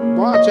 Terry,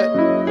 watch it.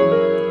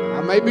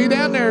 I may be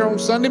down there on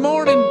Sunday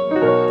morning.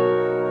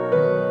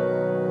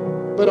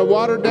 But a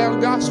watered down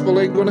gospel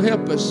ain't going to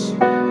help us.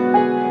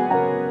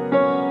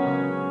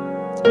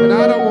 And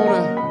I don't want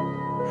to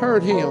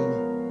hurt him.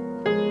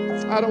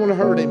 I don't want to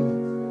hurt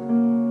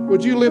him.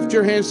 Would you lift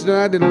your hands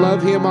tonight and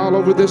love him all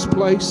over this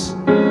place?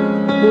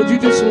 Would you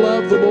just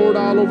love the Lord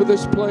all over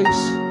this place?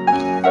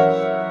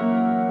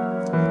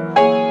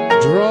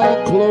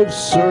 Draw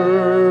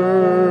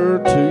closer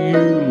to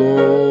you,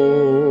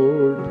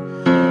 Lord.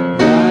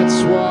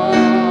 That's what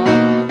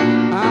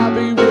I'll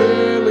be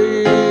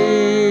willing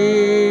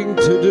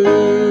to do.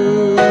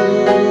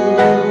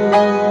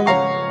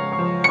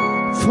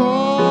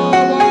 For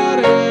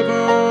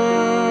whatever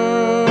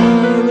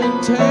it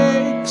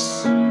takes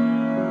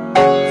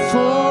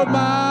for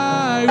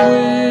my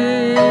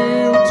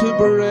will to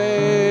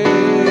break,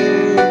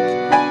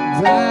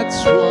 that's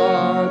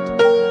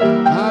what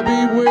I'll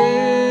be willing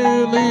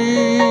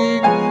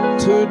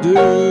to do.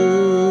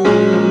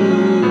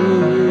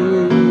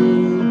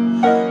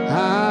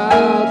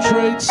 I'll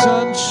trade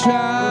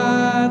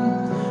sunshine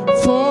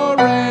for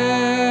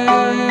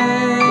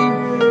rain,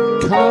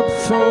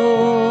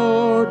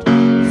 comfort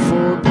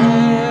for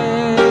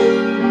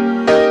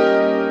pain.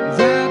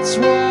 That's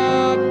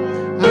what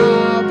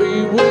I'll be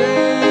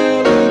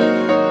willing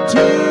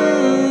to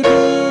do.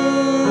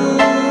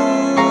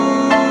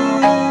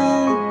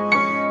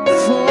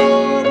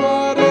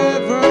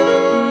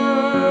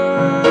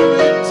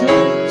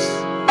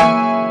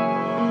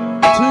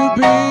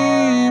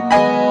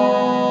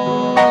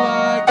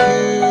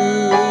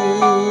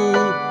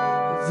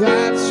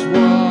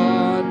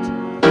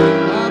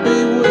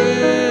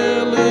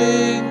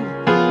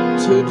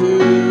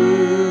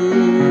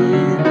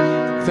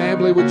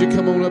 family, would you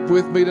come on up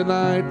with me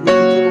tonight? Would you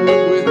come on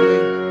up with me?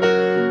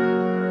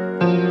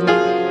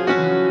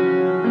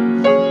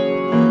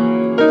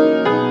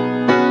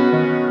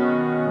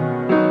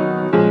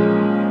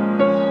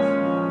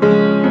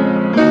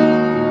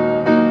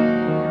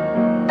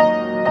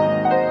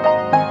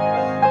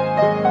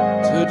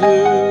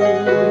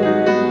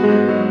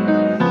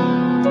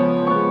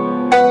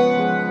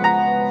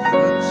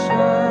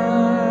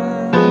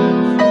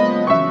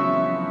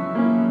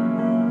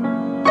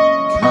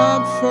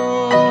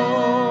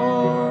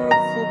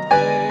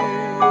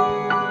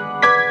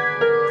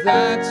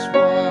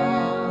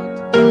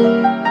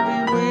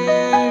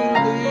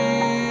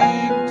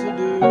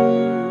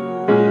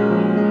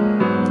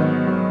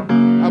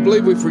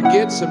 We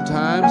forget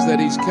sometimes that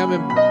he's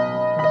coming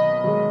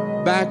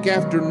back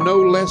after no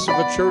less of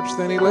a church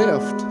than he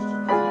left.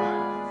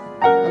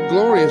 A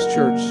glorious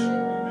church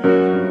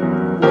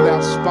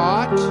without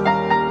spot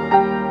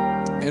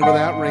and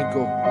without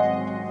wrinkle.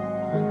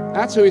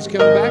 That's who he's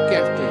coming back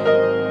after.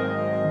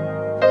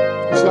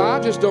 So I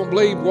just don't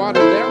believe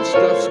watered down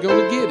stuff's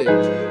going to get it.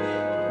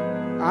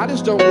 I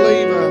just don't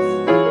believe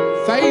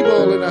a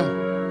fable and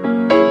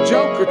a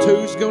joke or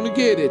two's going to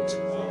get it.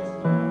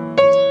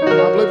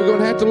 I believe we're going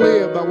to have to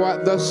live by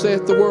what thus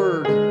saith the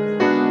word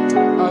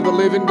of the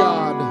living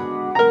God.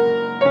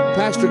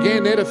 Pastor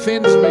Gann, that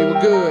offends me.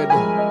 Well, good.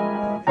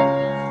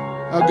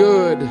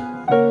 Good.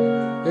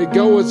 It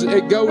goes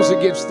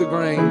against the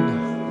grain.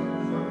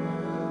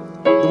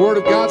 The word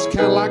of God's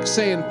kind of like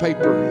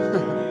sandpaper.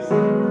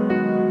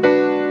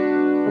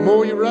 The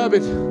more you rub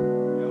it,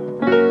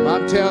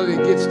 I'm telling you,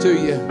 it gets to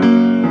you.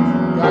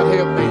 God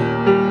help me.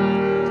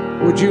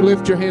 Would you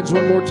lift your hands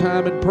one more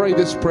time and pray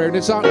this prayer?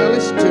 And now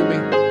listen to me.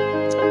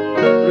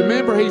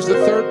 Remember, he's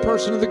the third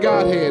person of the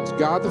Godhead.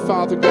 God the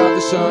Father, God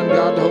the Son,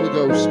 God the Holy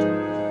Ghost.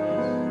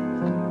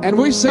 And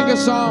we sing a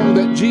song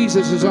that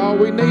Jesus is all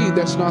we need.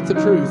 That's not the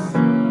truth.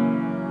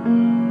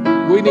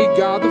 We need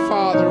God the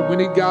Father, we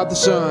need God the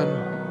Son,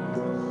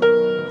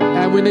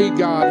 and we need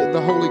God the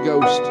Holy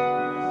Ghost.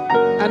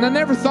 And I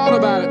never thought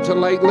about it till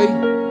lately,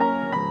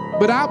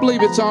 but I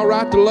believe it's all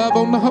right to love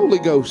on the Holy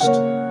Ghost.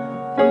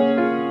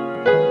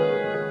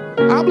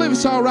 I believe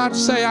it's all right to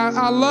say,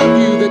 I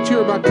love you, that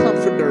you're my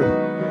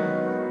comforter.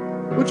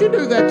 Would you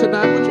do that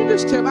tonight? Would you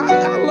just tell me,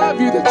 I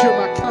love you that you're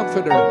my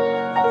comforter.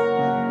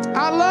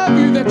 I love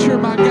you that you're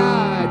my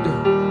guide.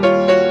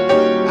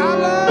 I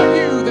love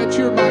you that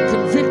you're my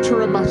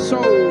convictor of my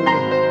soul.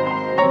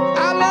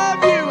 I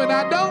love you and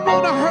I don't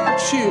want to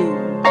hurt you.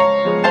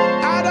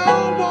 I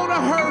don't want to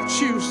hurt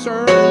you,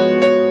 sir,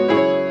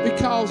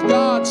 because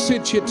God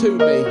sent you to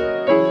me.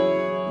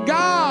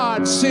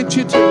 God sent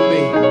you to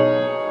me.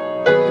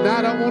 And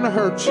I don't want to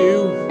hurt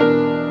you.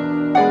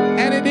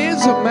 And it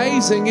is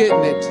amazing,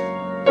 isn't it?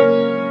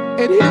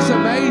 It is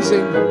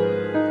amazing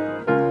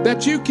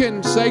that you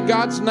can say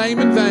God's name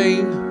in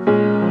vain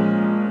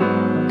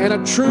and a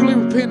truly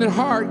repentant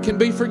heart can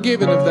be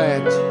forgiven of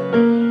that.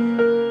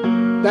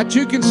 That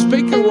you can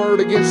speak a word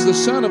against the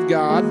Son of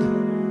God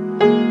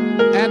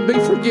and be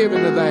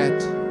forgiven of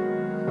that.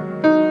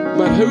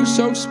 But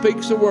whoso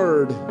speaks a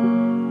word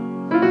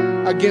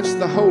against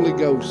the Holy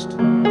Ghost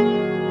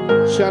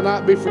shall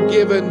not be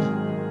forgiven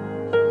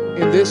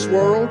in this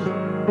world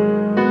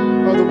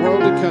or the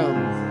world to come.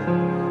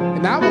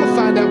 And I want to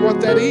find out what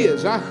that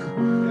is. I'm trying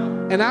to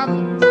dig, and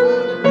I'm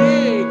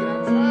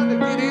trying to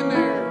get in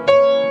there.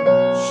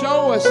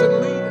 Show us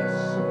and lead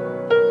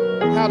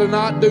us how to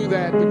not do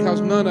that, because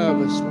none of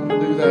us want to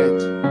do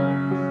that.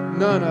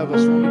 None of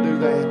us want to do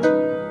that.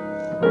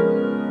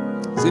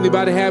 Does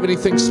anybody have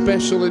anything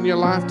special in your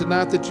life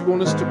tonight that you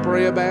want us to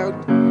pray about?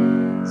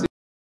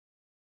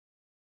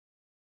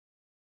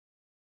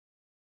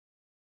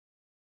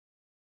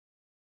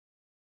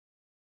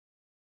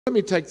 Let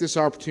me take this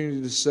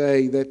opportunity to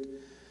say that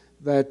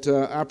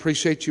I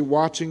appreciate you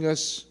watching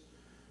us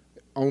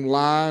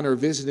online or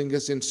visiting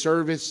us in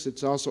service.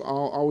 It's also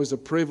always a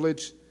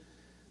privilege.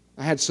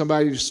 I had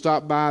somebody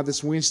stop by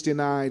this Wednesday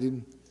night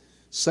and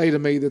say to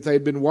me that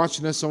they'd been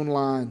watching us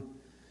online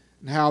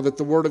and how that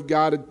the Word of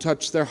God had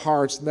touched their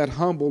hearts, and that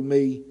humbled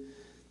me.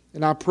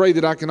 And I pray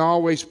that I can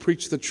always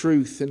preach the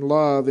truth in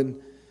love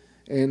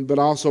but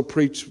also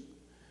preach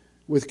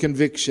with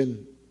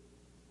conviction.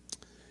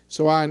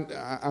 So I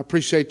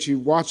appreciate you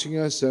watching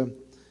us.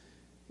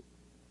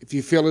 If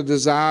you feel a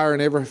desire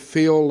and ever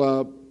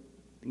feel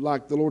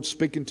like the Lord's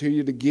speaking to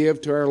you to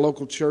give to our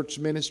local church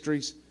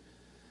ministries,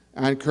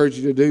 I encourage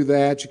you to do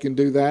that. You can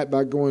do that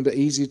by going to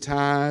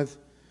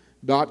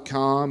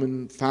easytithe.com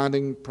and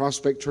finding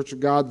Prospect Church of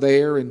God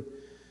there. And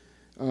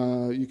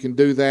you can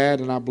do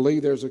that. And I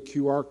believe there's a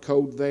QR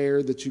code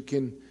there that you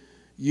can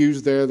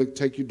use there that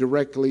take you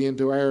directly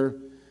into our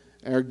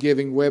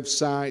giving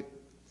website.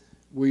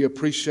 We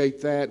appreciate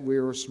that. We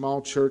are a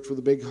small church with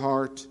a big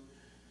heart,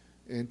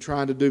 and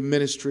trying to do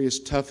ministry is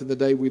tough in the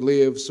day we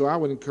live. So I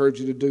would encourage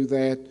you to do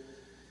that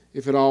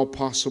if at all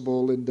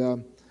possible. And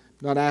I'm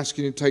not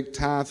asking you to take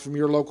tithe from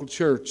your local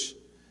church.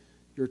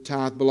 Your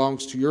tithe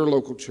belongs to your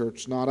local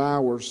church, not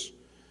ours.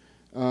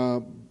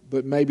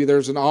 But maybe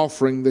there's an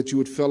offering that you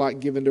would feel like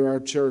giving to our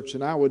church.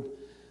 And I would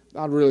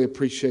I really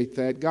appreciate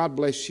that. God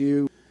bless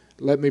you.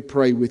 Let me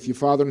pray with you.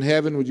 Father in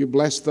heaven, would you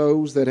bless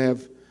those that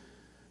have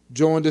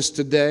joined us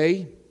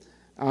today?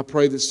 I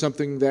pray that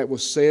something that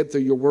was said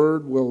through your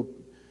word will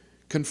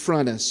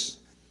confront us.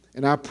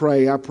 And I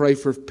pray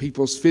for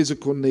people's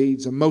physical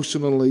needs,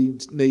 emotional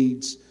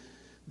needs,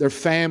 their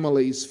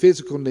families'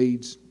 physical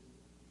needs.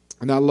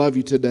 And I love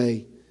you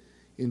today.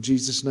 In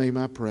Jesus' name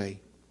I pray.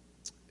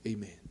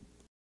 Amen.